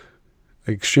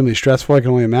extremely stressful, I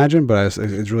can only imagine, but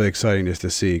it's really exciting just to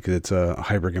see, because it's a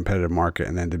hyper competitive market,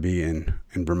 and then to be in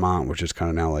Vermont, which is kind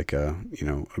of now like a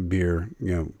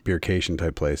beercation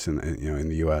type place in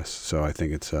the US. So I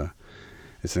think it's an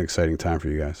exciting time for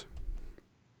you guys.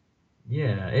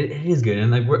 Yeah, it is good.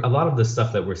 And like a lot of the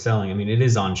stuff that we're selling, it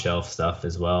is on shelf stuff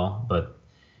as well, but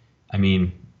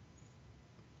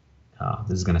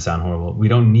this is going to sound horrible. We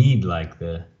don't need like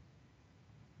the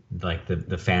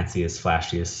fanciest,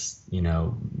 flashiest,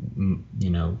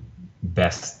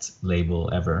 best label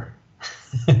ever.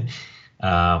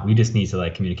 We just need to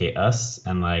like communicate us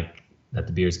and like that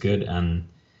the beer is good. And,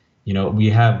 we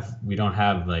don't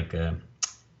have like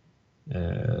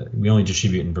we only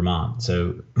distribute in Vermont.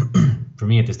 So for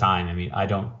me at this time, I mean, I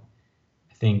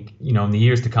think, in the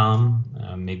years to come,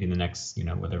 maybe in the next,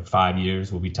 whether 5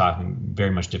 years, we'll be talking very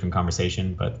much different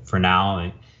conversation. But for now,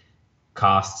 like,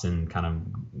 costs and kind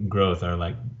of growth are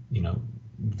like,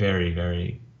 very,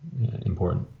 very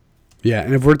important. Yeah,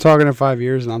 and if we're talking in 5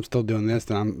 years and I'm still doing this,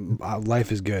 then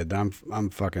life is good. Then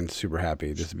I'm fucking super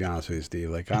happy. Just to be honest with you, Steve,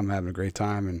 like I'm having a great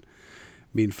time and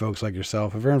meeting folks like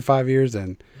yourself. If we're in 5 years,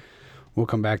 then we'll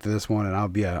come back to this one and I'll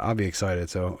be excited.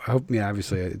 So I hope,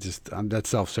 obviously, that's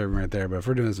self-serving right there. But if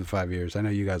we're doing this in 5 years, I know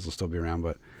you guys will still be around.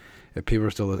 But if people are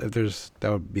still, that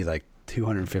would be like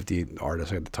 250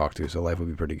 artists I had to talk to. So life would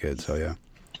be pretty good. So yeah.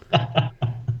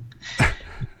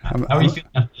 How are you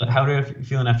feeling? How are you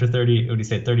feeling after 30? What do you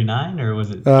say, 39, or was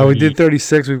it? We did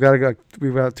 36. We've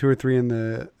got 2 or 3 in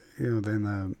the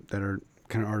that are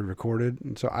kind of already recorded,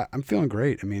 and so I'm feeling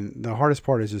great. I mean, the hardest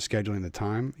part is just scheduling the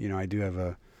time. I do have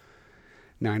a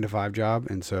 9 to 5 job,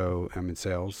 and so I'm in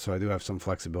sales, so I do have some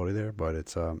flexibility there. But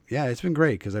it's it's been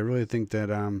great because I really think that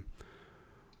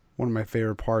one of my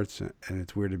favorite parts, and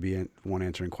it's weird to be one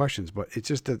answering questions, but it's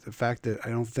just that the fact that I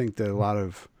don't think that a lot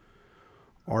of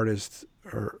artists,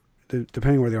 or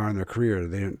depending where they are in their career,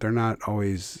 they're not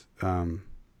always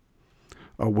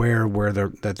aware where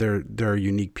they're a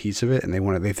unique piece of it, and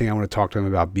they think I want to talk to them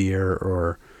about beer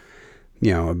or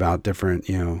about different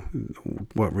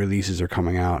what releases are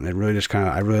coming out, and it really just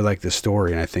I really like this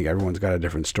story, and I think everyone's got a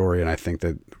different story, and I think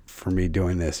that for me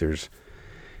doing this, there's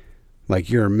like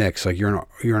you're a mix, like you're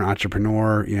an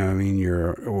entrepreneur,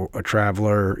 you're a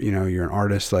traveler, you're an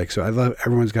artist, like, so I love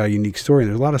everyone's got a unique story, and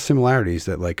there's a lot of similarities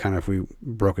that like kind of if we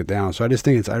broke it down. So I just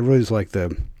think I really just like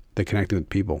the connecting with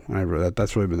people, and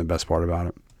that's really been the best part about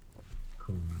it.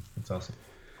 Cool, man. That's awesome.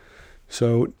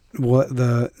 So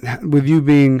with you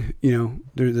being,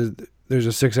 there's a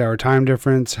 6-hour time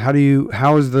difference. How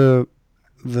is the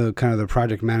kind of the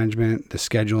project management, the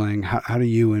scheduling, how do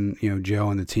you and Joe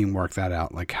and the team work that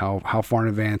out? Like how far in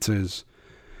advance is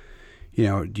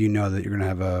do you know that you're gonna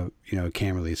have a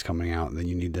can release coming out and then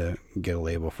you need to get a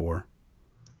label for?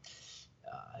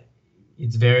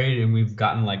 It's varied, and we've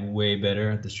gotten like way better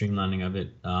at the streamlining of it.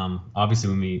 Obviously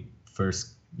when we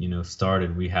first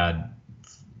started, we had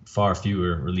far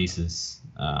fewer releases.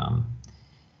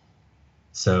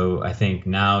 So I think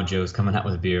now Joe's coming out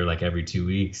with a beer like every 2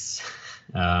 weeks.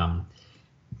 A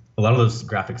lot of those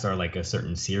graphics are like a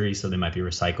certain series, so they might be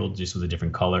recycled just with a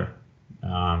different color.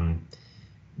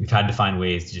 We've had to find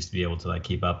ways to just be able to like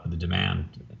keep up with the demand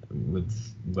with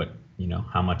what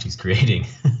how much he's creating,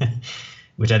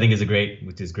 which I think is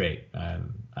great.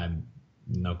 I'm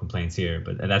no complaints here,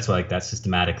 but that's like that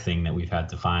systematic thing that we've had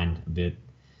to find a bit.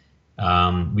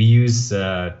 We use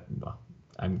I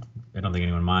don't think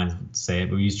anyone minds to say it,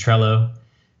 but we use Trello.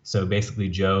 So basically,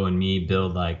 Joe and me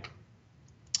build like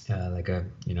a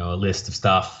list of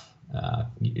stuff.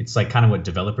 It's like kind of what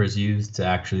developers use to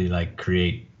actually like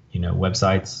create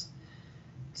websites,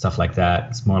 stuff like that.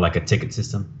 It's more like a ticket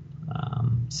system.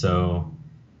 So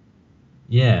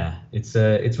yeah, it's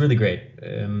really great.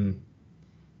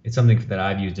 It's something that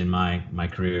I've used in my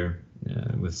career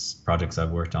with projects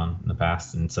I've worked on in the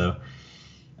past, and so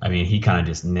I mean he kind of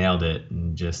just nailed it,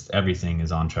 and just everything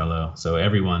is on Trello. So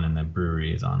everyone in the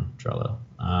brewery is on Trello.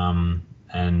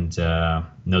 And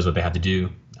knows what they have to do.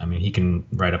 I mean, he can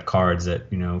write up cards that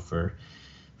for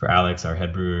Alex, our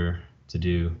head brewer, to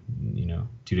do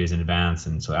 2 days in advance,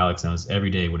 and so Alex knows every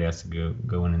day what he has to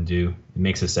go in and do. It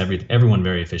makes everyone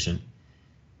very efficient.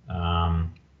 I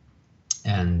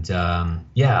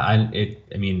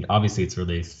mean, obviously it's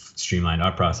really streamlined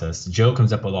our process. Joe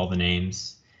comes up with all the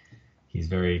names. He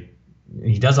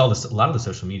does a lot of the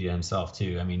social media himself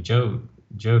too. I mean, Joe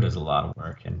does a lot of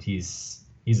work, and he's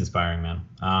inspiring, man.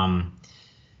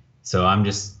 So I'm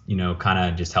just, kind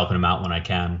of just helping him out when I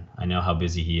can. I know how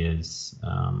busy he is.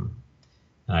 And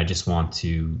I just want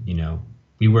to,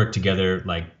 we work together.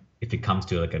 Like if it comes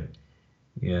to like a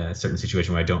certain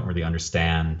situation where I don't really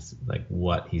understand like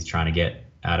what he's trying to get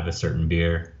out of a certain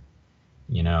beer,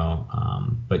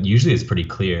 but usually it's pretty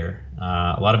clear.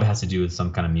 A lot of it has to do with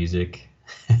some kind of music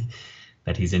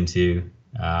that he's into.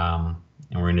 And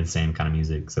we're into the same kind of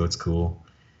music. So it's cool.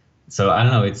 So I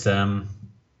don't know, it's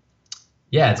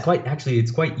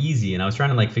it's quite easy, and I was trying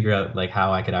to like figure out like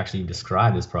how I could actually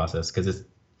describe this process, because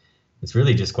it's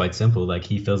really just quite simple. Like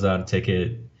he fills out a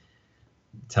ticket,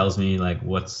 tells me like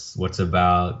what's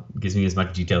about, gives me as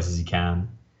much details as he can,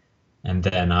 and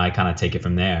then I kind of take it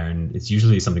from there. And it's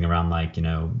usually something around like,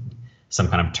 some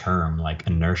kind of term like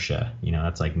inertia,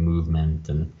 that's like movement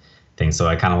and things. So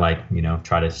I kind of like,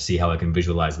 try to see how I can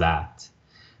visualize that.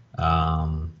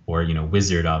 Or,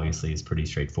 wizard obviously is pretty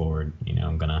straightforward.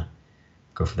 I'm gonna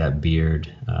go for that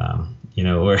beard,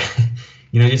 or,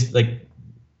 just like,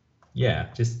 yeah,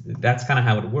 just that's kind of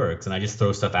how it works. And I just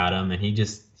throw stuff at him, and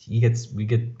we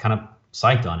get kind of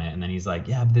psyched on it. And then he's like,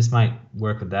 yeah, but this might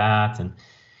work with that. And,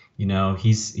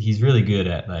 he's really good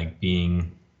at like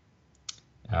being,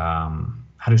 how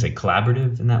do you say,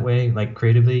 collaborative in that way, like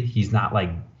creatively. He's not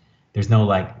like, there's no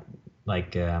like,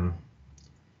 I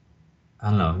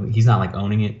don't know. He's not like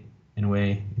owning it in a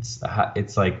way.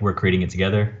 It's like we're creating it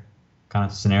together kind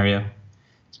of scenario.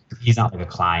 He's not like a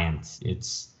client.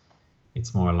 It's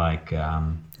more like,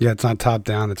 Yeah, it's not top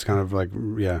down. It's kind of like,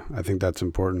 yeah, I think that's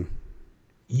important.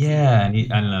 yeah,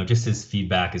 and I don't know, just his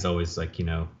feedback is always like,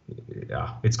 yeah,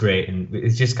 it's great. And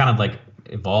it's just kind of like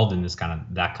evolved in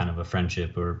that kind of a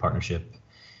friendship or partnership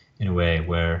in a way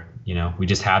where, we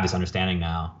just have this understanding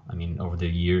now. I mean, over the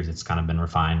years, it's kind of been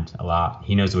refined a lot.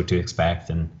 He knows what to expect,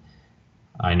 and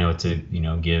I know what to,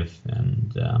 give.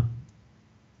 And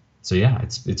so, yeah,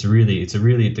 it's one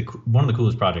of the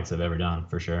coolest projects I've ever done,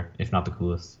 for sure, if not the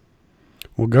coolest.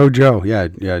 Well, go Joe. Yeah,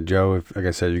 Joe. If, like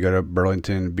I said, you go to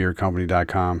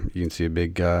burlingtonbeercompany.com, you can see a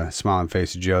big smiling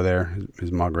face of Joe there,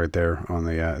 his mug right there on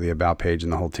the about page,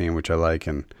 and the whole team, which I like.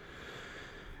 And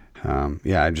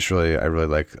yeah, I really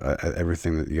like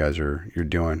everything that you guys you're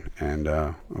doing. And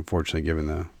unfortunately,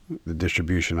 given the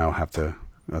distribution, I'll have to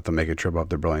make a trip up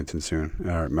to Burlington soon.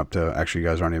 Or up to, actually, you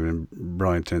guys aren't even in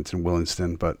Burlington; it's in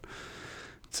Williston, but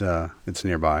it's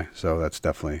nearby, so that's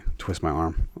definitely twist my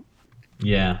arm.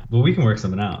 Yeah, well, we can work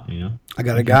something out. I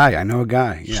got a guy. I know a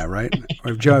guy. Yeah, right.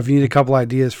 Or if Joe, if you need a couple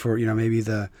ideas for maybe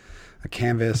a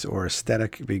canvas or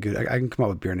aesthetic, it'd be good. I can come up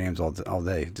with beer names all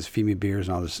day. Just feed me beers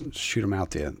and I'll just shoot them out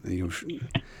to you.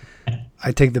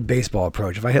 I take the baseball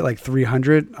approach. If I hit like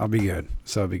 300, I'll be good.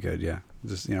 So it'll be good. Yeah,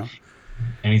 just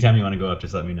Anytime you want to go up,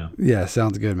 just let me know. Yeah,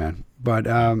 sounds good, man. But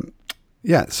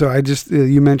yeah. So I just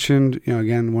you mentioned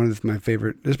again, one of my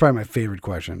favorite. This is probably my favorite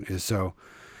question is so.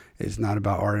 It's not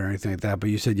about art or anything like that,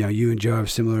 but you said, you and Joe have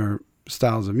similar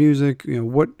styles of music.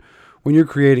 When you're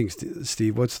creating,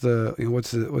 Steve, what's the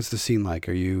scene like?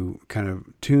 Are you kind of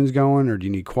tunes going, or do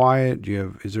you need quiet?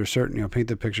 Is there a certain, paint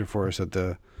the picture for us at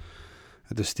the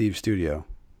Steve studio?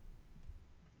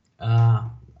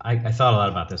 I thought a lot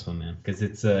about this one, man, because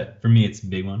it's for me, it's a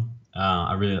big one.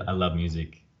 I love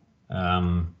music.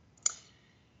 And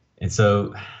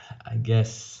so I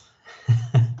guess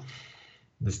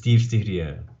the Steve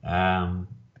studio,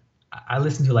 I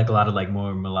listen to like a lot of like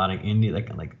more melodic indie,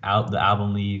 like out the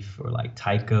album Leaf or like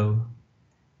Tycho,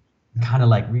 kind of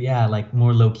like, yeah, like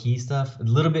more low key stuff, a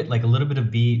little bit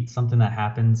of beat, something that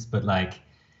happens, but like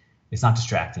it's not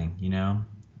distracting,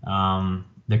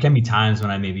 there can be times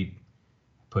when I maybe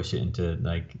push it into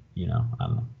like, I don't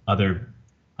know, other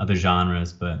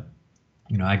genres, but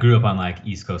I grew up on like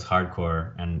East Coast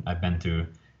hardcore, and I've been through,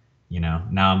 now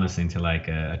I'm listening to like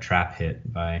a trap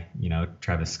hit by,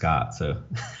 Travis Scott. So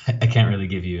I can't really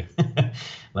give you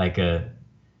like a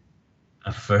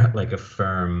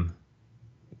firm,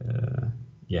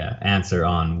 answer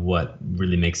on what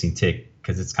really makes me tick.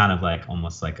 'Cause it's kind of like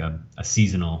almost like a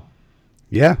seasonal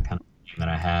kind of thing that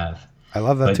I have. I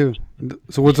love that too.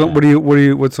 So what's on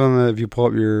the, if you pull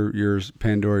up your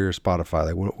Pandora, your Spotify,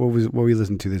 like what we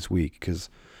listened to this week? 'Cause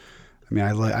I mean,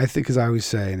 I think, because I always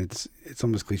say, and it's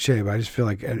almost cliche, but I just feel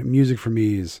like music for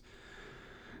me is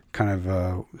kind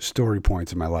of story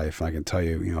points in my life. And I can tell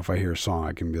you, if I hear a song,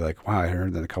 I can be like, wow, I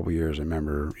heard that in a couple of years. I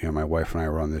remember, my wife and I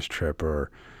were on this trip,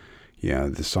 or,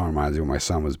 this song reminds me when my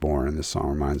son was born, and this song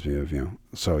reminds me of,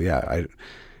 So yeah,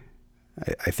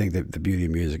 I think that the beauty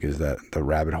of music is that the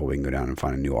rabbit hole we can go down and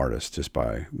find a new artist just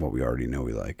by what we already know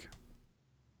we like.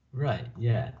 Right.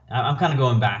 Yeah. I'm kind of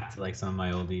going back to like some of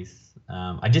my oldies.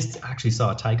 I just actually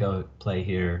saw Tycho play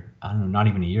here, I don't know, not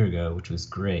even a year ago, which was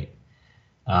great.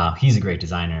 He's a great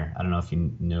designer. I don't know if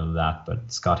you know that, but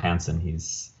Scott Hansen,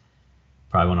 he's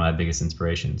probably one of my biggest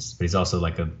inspirations. But he's also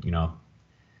like the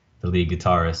lead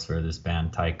guitarist for this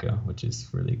band Tycho, which is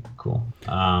really cool.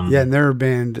 Yeah, and they're a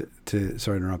band, sorry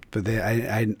to interrupt, but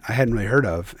I hadn't really heard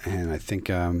of, and I think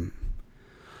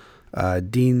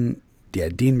Dean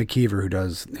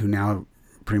McKeever, who now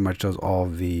pretty much does all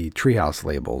of the Treehouse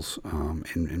labels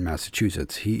in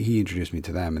Massachusetts. He introduced me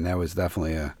to them, and that was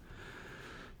definitely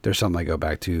there's something I go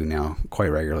back to now quite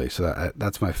regularly. So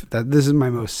this is my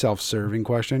most self-serving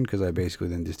question, because I basically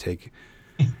then just take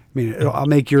mean, I'll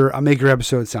make your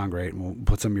episode sound great, and we'll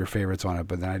put some of your favorites on it.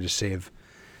 But then I just save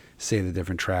the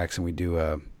different tracks, and we do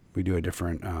a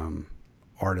different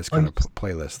artist kind of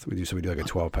playlist. We do like a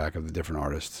 12-pack of the different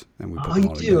artists, and we put them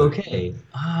all together. Okay.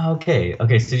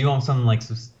 Okay. So you want something like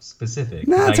specific?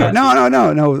 No.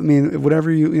 I mean,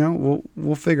 whatever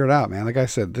we'll figure it out, man. Like I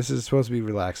said, this is supposed to be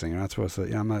relaxing. You're not supposed to.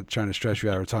 I'm not trying to stress you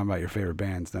out or talking about your favorite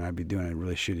bands. Then I'd be doing a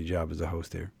really shitty job as a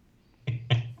host here.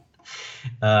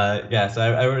 So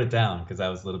I wrote it down because I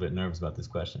was a little bit nervous about this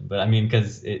question, but I mean,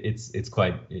 because it's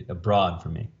quite broad for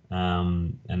me,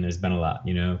 and there's been a lot,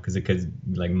 because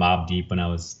like Mobb Deep when I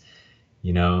was,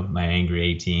 my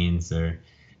angry 18s, or,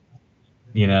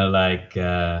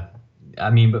 I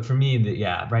mean, but for me,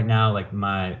 right now, like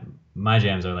my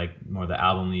jams are like more the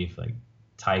album leaf, like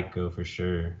Tycho for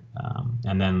sure,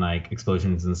 and then like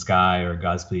Explosions in the Sky or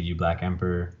Godspeed You Black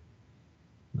Emperor,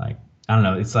 like I don't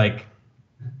know, it's like.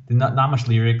 Not much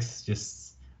lyrics,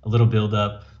 just a little build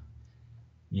up,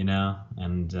 and I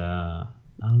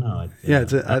don't know.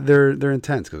 They're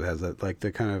intense because it has that, like,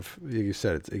 the kind of, like you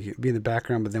said, it can be in the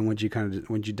background, but then once you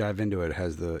dive into it, it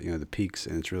has the the peaks,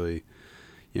 and it's really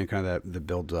kind of that the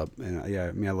builds up, and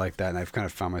I mean I like that, and I've kind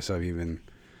of found myself even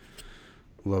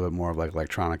a little bit more of like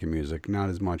electronic music, not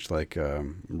as much like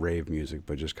rave music,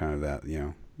 but just kind of that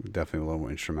definitely a little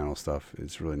more instrumental stuff.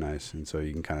 It's really nice, and so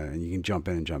you can jump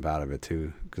in and jump out of it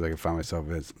too, because I can find myself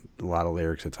it's a lot of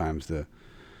lyrics at times to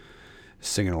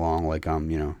singing along like I'm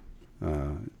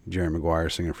Jerry Maguire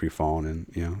singing Free Fallin'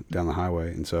 and down the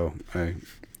highway, and so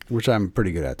which I'm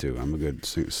pretty good at too. I'm a good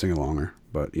sing-alonger,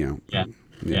 but Yeah,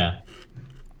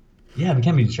 we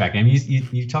can be distracting. I mean,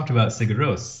 you talked about Sigur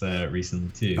Rós recently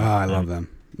too. Oh, I love them.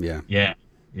 Yeah.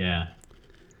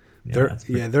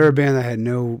 They're a band that had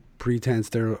no pretense.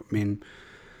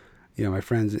 My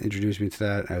friends introduced me to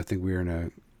that. I think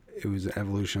it was an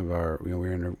evolution of our, we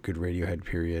were in a good Radiohead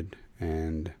period,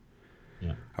 and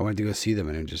I went to go see them,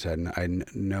 and I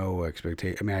had no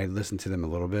expectation. I mean, I listened to them a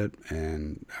little bit,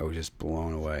 and I was just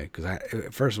blown away. Because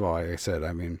first of all, like I said,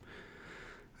 I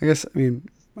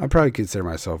probably consider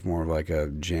myself more of like a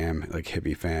jam, like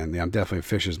hippie fan. I'm definitely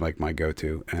Phish is like my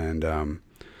go-to, and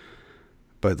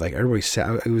but like everybody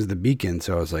said, it was the Beacon,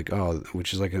 so I was like, oh,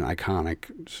 which is like an iconic,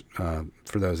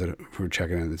 for those who are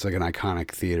checking in, it's like an iconic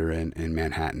theater in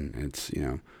Manhattan. It's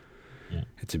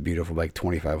it's a beautiful like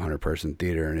 2,500 person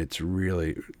theater, and it's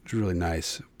really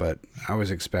nice. But I was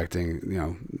expecting,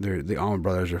 the Allman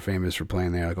Brothers are famous for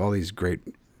playing there. Like all these great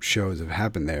shows have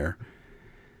happened there.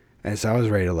 And so I was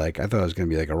ready to I thought it was going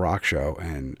to be like a rock show,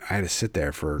 and I had to sit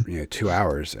there for 2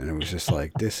 hours, and it was just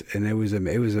like this, and it was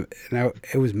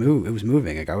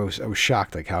moving. Like I was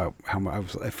shocked, like how I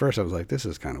was at first. I was like, this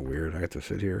is kind of weird. I got to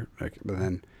sit here, but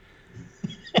then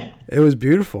it was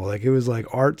beautiful. Like it was like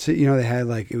art. They had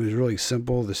it was really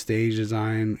simple. The stage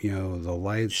design, the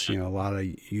lights, a lot of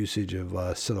usage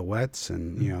of silhouettes,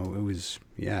 and it was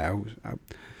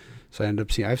So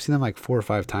I've seen them like 4 or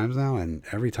 5 times now, and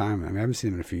every time, I haven't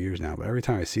seen them in a few years now, but every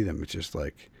time I see them, it's just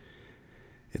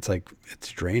it's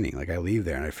draining. Like I leave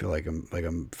there and I feel like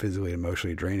I'm physically and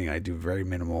emotionally draining. I do very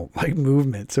minimal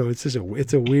movement. So it's just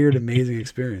it's a weird, amazing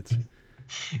experience.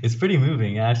 It's pretty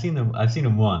moving. I've seen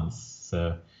them once.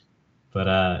 So,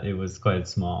 but it was quite a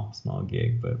small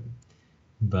gig, but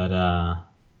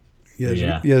there's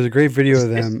a great video of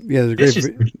them.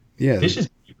 Phish is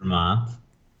Vermont.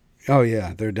 Oh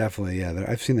yeah, they're definitely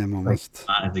I've seen them almost.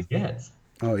 As it gets.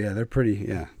 Oh yeah, they're pretty.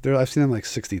 Yeah, I've seen them like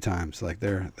 60 times. Like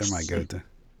they're my go-to.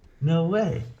 No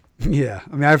way. Yeah,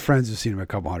 I have friends who've seen them a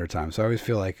couple hundred times. So I always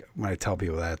feel like when I tell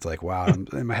people that, it's like, wow.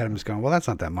 In my head, I'm just going, well, that's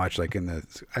not that much. Like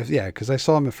because I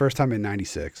saw them the first time in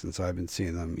 '96, and so I've been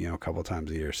seeing them, a couple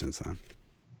times a year since then.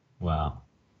 Wow.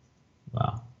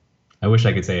 I wish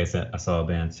I could say I saw a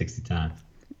band 60 times.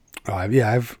 Oh I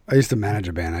used to manage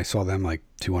a band. I saw them like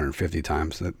 250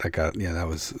 times. That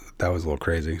was a little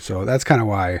crazy. So that's kind of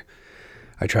why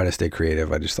I try to stay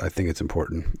creative. I think it's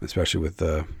important, especially with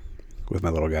my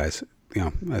little guys.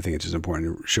 I think it's just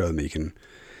important to show them that you can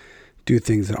do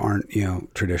things that aren't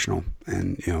traditional,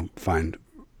 and find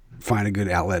a good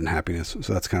outlet and happiness.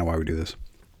 So that's kind of why we do this.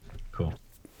 Cool.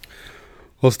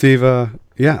 Well, Steve, I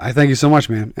thank you so much,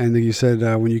 man. And you said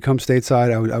when you come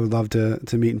stateside, I would love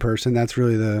to meet in person. That's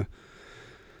really the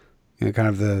kind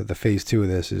of the phase 2 of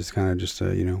this is kind of just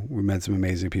we met some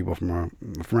amazing people from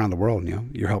around the world.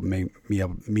 You're helping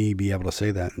me be able to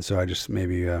say that, and so I just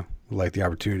maybe would like the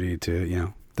opportunity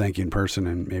to thank you in person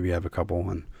and maybe have a couple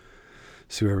and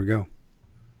see where we go.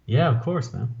 Yeah, of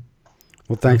course, man.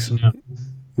 Well, thanks.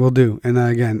 Will do. And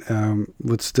again,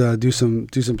 let's do some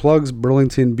plugs.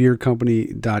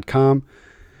 BurlingtonBeerCompany.com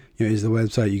is the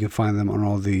website. You can find them on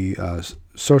all the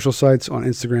social sites on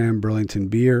Instagram, Burlington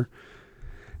Beer.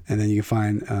 And then you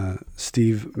can find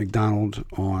Steve McDonald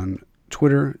on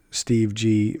Twitter, Steve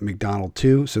G. McDonald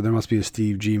 2. So there must be a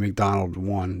Steve G. McDonald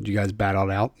 1. You guys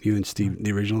battled out, you and Steve,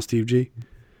 the original Steve G?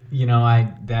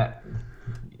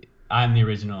 I'm the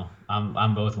original.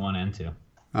 I'm both 1 and 2.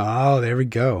 Oh, there we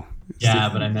go. Yeah,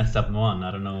 but I messed up 1.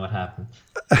 I don't know what happened.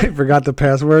 I forgot the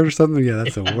password or something. Yeah,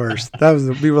 that's the worst.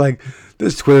 We were like,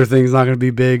 this Twitter thing is not going to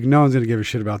be big. No one's going to give a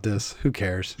shit about this. Who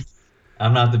cares?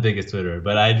 I'm not the biggest Twitterer,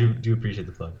 but I do appreciate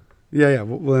the plug. Yeah.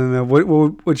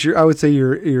 Well, what's your? I would say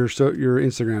your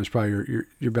Instagram is probably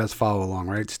your best follow along,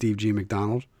 right? Steve G.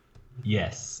 McDonald.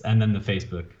 Yes, and then the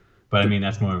Facebook, but I mean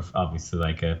that's more of obviously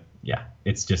like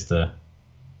it's just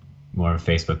more of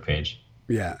a Facebook page.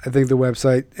 Yeah, I think the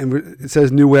website, and it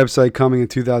says new website coming in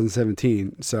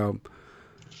 2017. So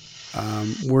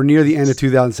we're near the end of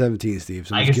 2017, Steve.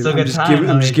 So I'm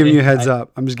just giving you a heads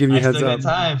up. I'm just giving you a heads up.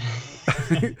 Time.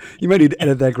 You might need to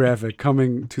edit that graphic.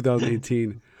 Coming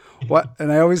 2018. What?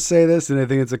 And I always say this, and I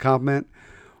think it's a compliment.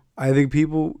 I think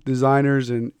people, designers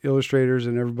and illustrators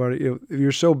and everybody, if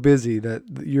you're so busy that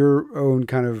your own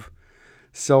kind of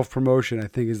self-promotion, I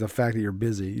think, is the fact that you're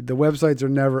busy. The websites are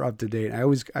never up to date. I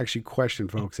always actually question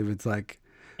folks if it's like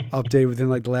updated within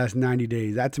like the last 90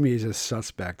 days. That to me is just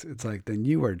suspect. It's like, then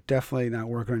you are definitely not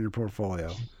working on your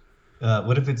portfolio.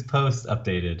 What if it's post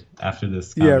updated after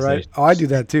this conversation? Yeah, right. Oh, I do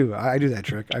that too. I do that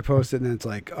trick. I post it and then it's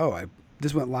like,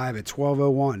 this went live at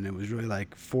 12:01. It was really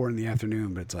like 4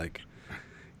 p.m, but it's like,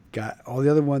 got all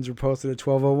the other ones were posted at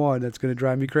 12:01. That's going to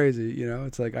drive me crazy.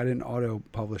 It's like I didn't auto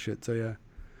publish it. So yeah.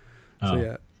 So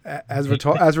yeah, as we're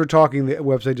talking, the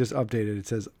website just updated. It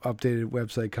says updated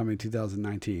website coming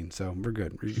 2019. So we're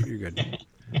good. You're good.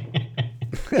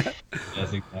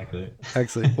 That's exactly it.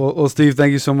 Excellent. Well, Steve,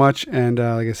 thank you so much. And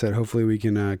like I said, hopefully we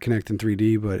can connect in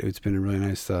 3D. But it's been really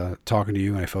nice talking to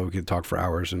you. And I felt we could talk for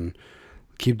hours and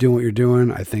keep doing what you're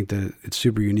doing. I think that it's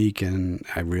super unique, and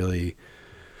I really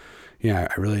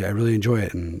enjoy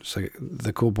it. And it's like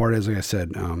the cool part is, like I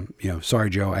said, sorry,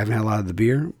 Joe, I haven't had a lot of the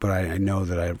beer, but I know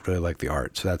that I really like the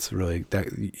art. So that's really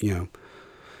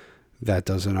that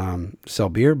doesn't sell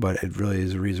beer, but it really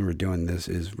is the reason we're doing this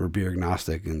is we're beer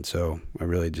agnostic. And so I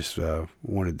really just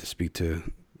wanted to speak to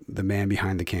the man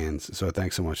behind the cans. So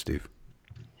thanks so much, Steve.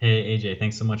 Hey, AJ,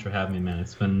 thanks so much for having me, man.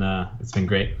 It's been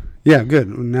great. Yeah, good.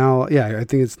 Now, I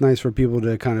think it's nice for people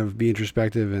to kind of be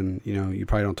introspective, and you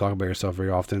probably don't talk about yourself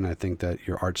very often. I think that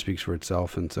your art speaks for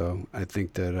itself, and so I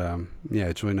think that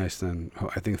it's really nice. Then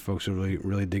I think folks will really,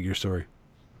 really dig your story.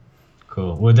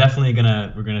 Cool. We're definitely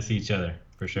we're gonna see each other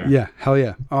for sure. Yeah, hell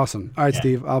yeah, awesome. All right,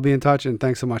 Steve, I'll be in touch, and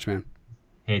thanks so much, man.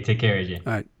 Hey, take care, AJ.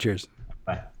 All right, cheers.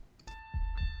 Bye.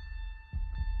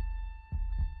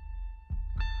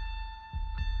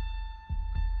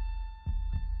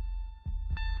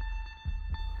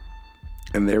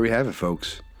 And there we have it,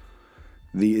 folks.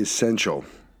 The essential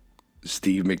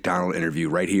Steve McDonald interview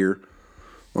right here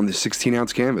on the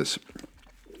 16-ounce canvas.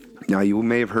 Now, you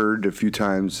may have heard a few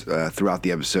times throughout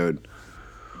the episode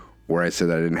where I said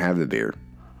I didn't have the beer.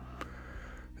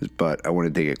 But I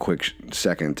want to take a quick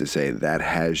second to say that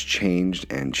has changed,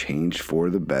 and changed for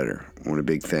the better. I want a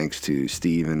big thanks to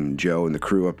Steve and Joe and the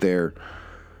crew up there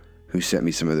who sent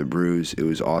me some of the brews. It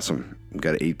was awesome.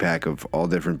 Got an 8-pack of all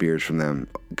different beers from them.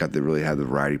 Got to really have the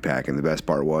variety pack. And the best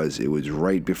part was it was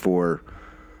right before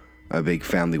a big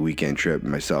family weekend trip.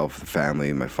 Myself, the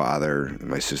family, my father,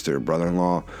 my sister, and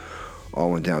brother-in-law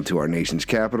all went down to our nation's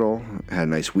capital. Had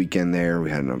a nice weekend there. We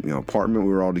had an apartment.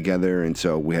 We were all together. And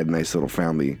so we had a nice little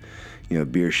family,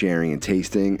 beer sharing and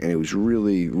tasting. And it was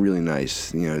really, really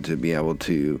nice, to be able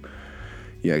to,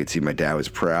 I could see my dad was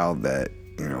proud that,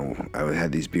 I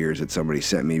had these beers that somebody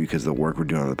sent me because of the work we're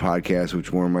doing on the podcast,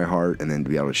 which warmed my heart. And then to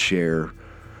be able to share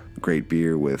great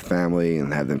beer with family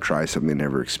and have them try something they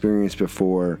never experienced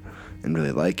before and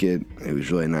really like it. It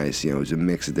was really nice. It was a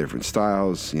mix of different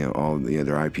styles, all their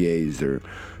IPAs, their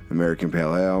American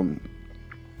Pale Ale,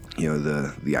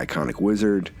 the iconic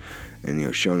Wizard,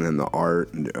 and, showing them the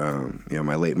art.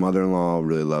 My late mother-in-law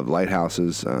really loved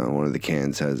lighthouses. One of the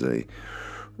cans has a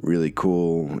really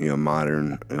cool,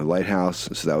 modern lighthouse.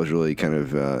 So that was really kind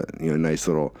of, nice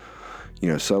little,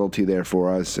 subtlety there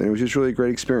for us. And it was just really a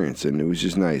great experience. And it was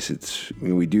just nice.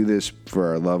 We do this for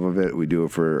our love of it. We do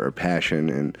it for our passion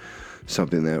and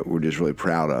something that we're just really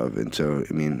proud of. And so,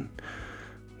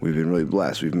 we've been really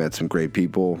blessed. We've met some great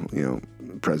people,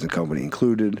 present company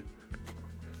included.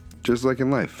 Just like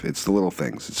in life, it's the little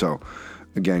things. So,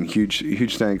 again,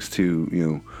 huge thanks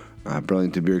to,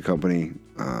 Burlington Beer Company,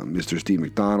 Mr. Steve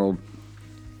McDonald.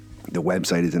 The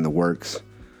website is in the works.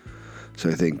 So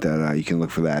I think that you can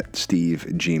look for that,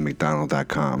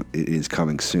 SteveGMcDonald.com. It is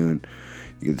coming soon.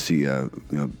 You can see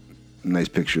nice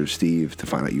picture of Steve to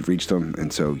find out you've reached him.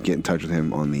 And so get in touch with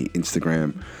him on the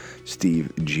Instagram,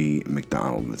 Steve G.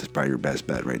 McDonald. That's probably your best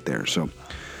bet right there. So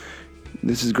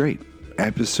this is great.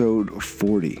 Episode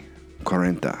 40.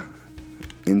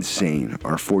 Insane.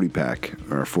 Our 40 pack,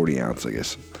 or our 40 ounce, I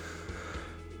guess.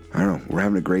 I don't know. We're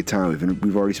having a great time.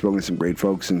 We've already spoken to some great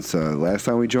folks since last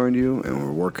time we joined you, and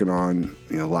we're working on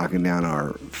locking down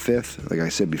our 5th, like I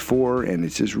said before, and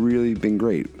it's just really been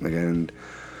great. And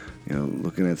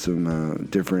looking at some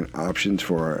different options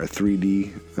for our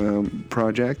 3D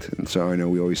project. And so I know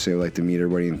we always say we like to meet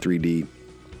everybody in 3D,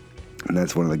 and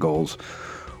that's one of the goals.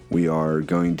 We are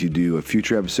going to do a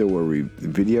future episode where we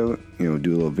video, do a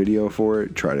little video for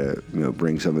it, try to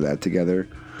bring some of that together.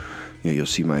 You'll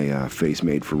see my face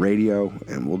made for radio,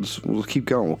 and we'll keep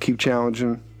going. We'll keep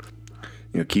challenging,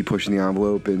 keep pushing the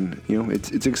envelope, and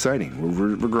it's exciting.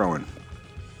 We're growing.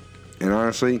 And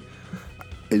honestly,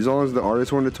 as long as the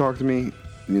artists want to talk to me,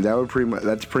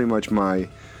 that's pretty much my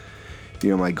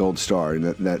my gold star, and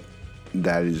that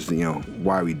is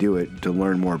why we do it, to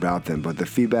learn more about them. But the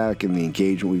feedback and the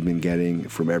engagement we've been getting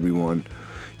from everyone,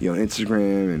 on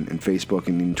Instagram and Facebook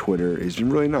and even Twitter has been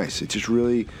really nice. It's just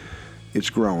really. It's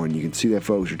growing. You can see that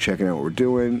folks are checking out what we're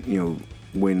doing.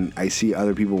 When I see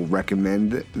other people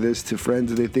recommend this to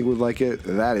friends that they think would like it,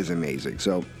 that is amazing.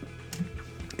 So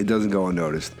it doesn't go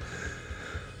unnoticed.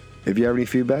 If you have any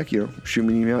feedback, shoot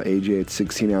me an email,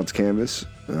 aj@16ouncecanvas.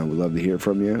 We'd love to hear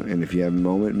from you. And if you have a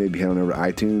moment, maybe head on over to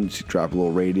iTunes, drop a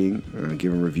little rating,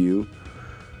 give a review.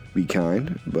 Be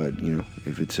kind, but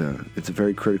if it's a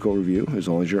very critical review, as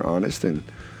long as you're honest and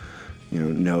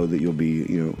know that you'll be,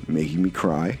 making me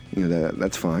cry.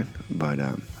 That's fine. But,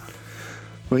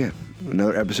 yeah,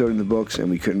 another episode in the books, and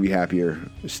we couldn't be happier.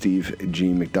 Steve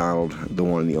G. McDonald, the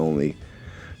one and the only,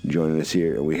 joining us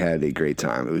here. We had a great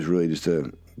time. It was really just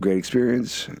a great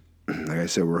experience. Like I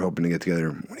said, we're hoping to get together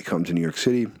when he comes to New York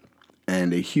City.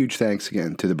 And a huge thanks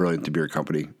again to the Burlington Beer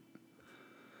Company.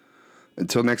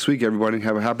 Until next week, everybody,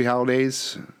 have a happy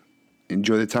holidays.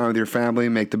 Enjoy the time with your family.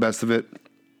 Make the best of it.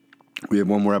 We have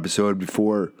one more episode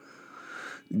before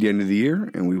the end of the year,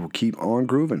 and we will keep on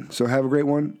grooving. So have a great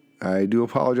one. I do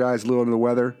apologize, a little under the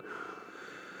weather.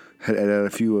 Had a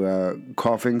few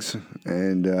coughings,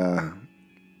 and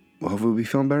hopefully we'll be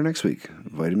feeling better next week.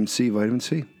 Vitamin C. We'll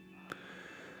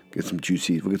get some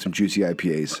juicy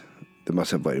IPAs that must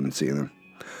have vitamin C in them.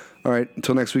 All right,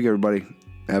 until next week, everybody.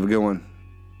 Have a good one.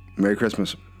 Merry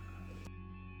Christmas.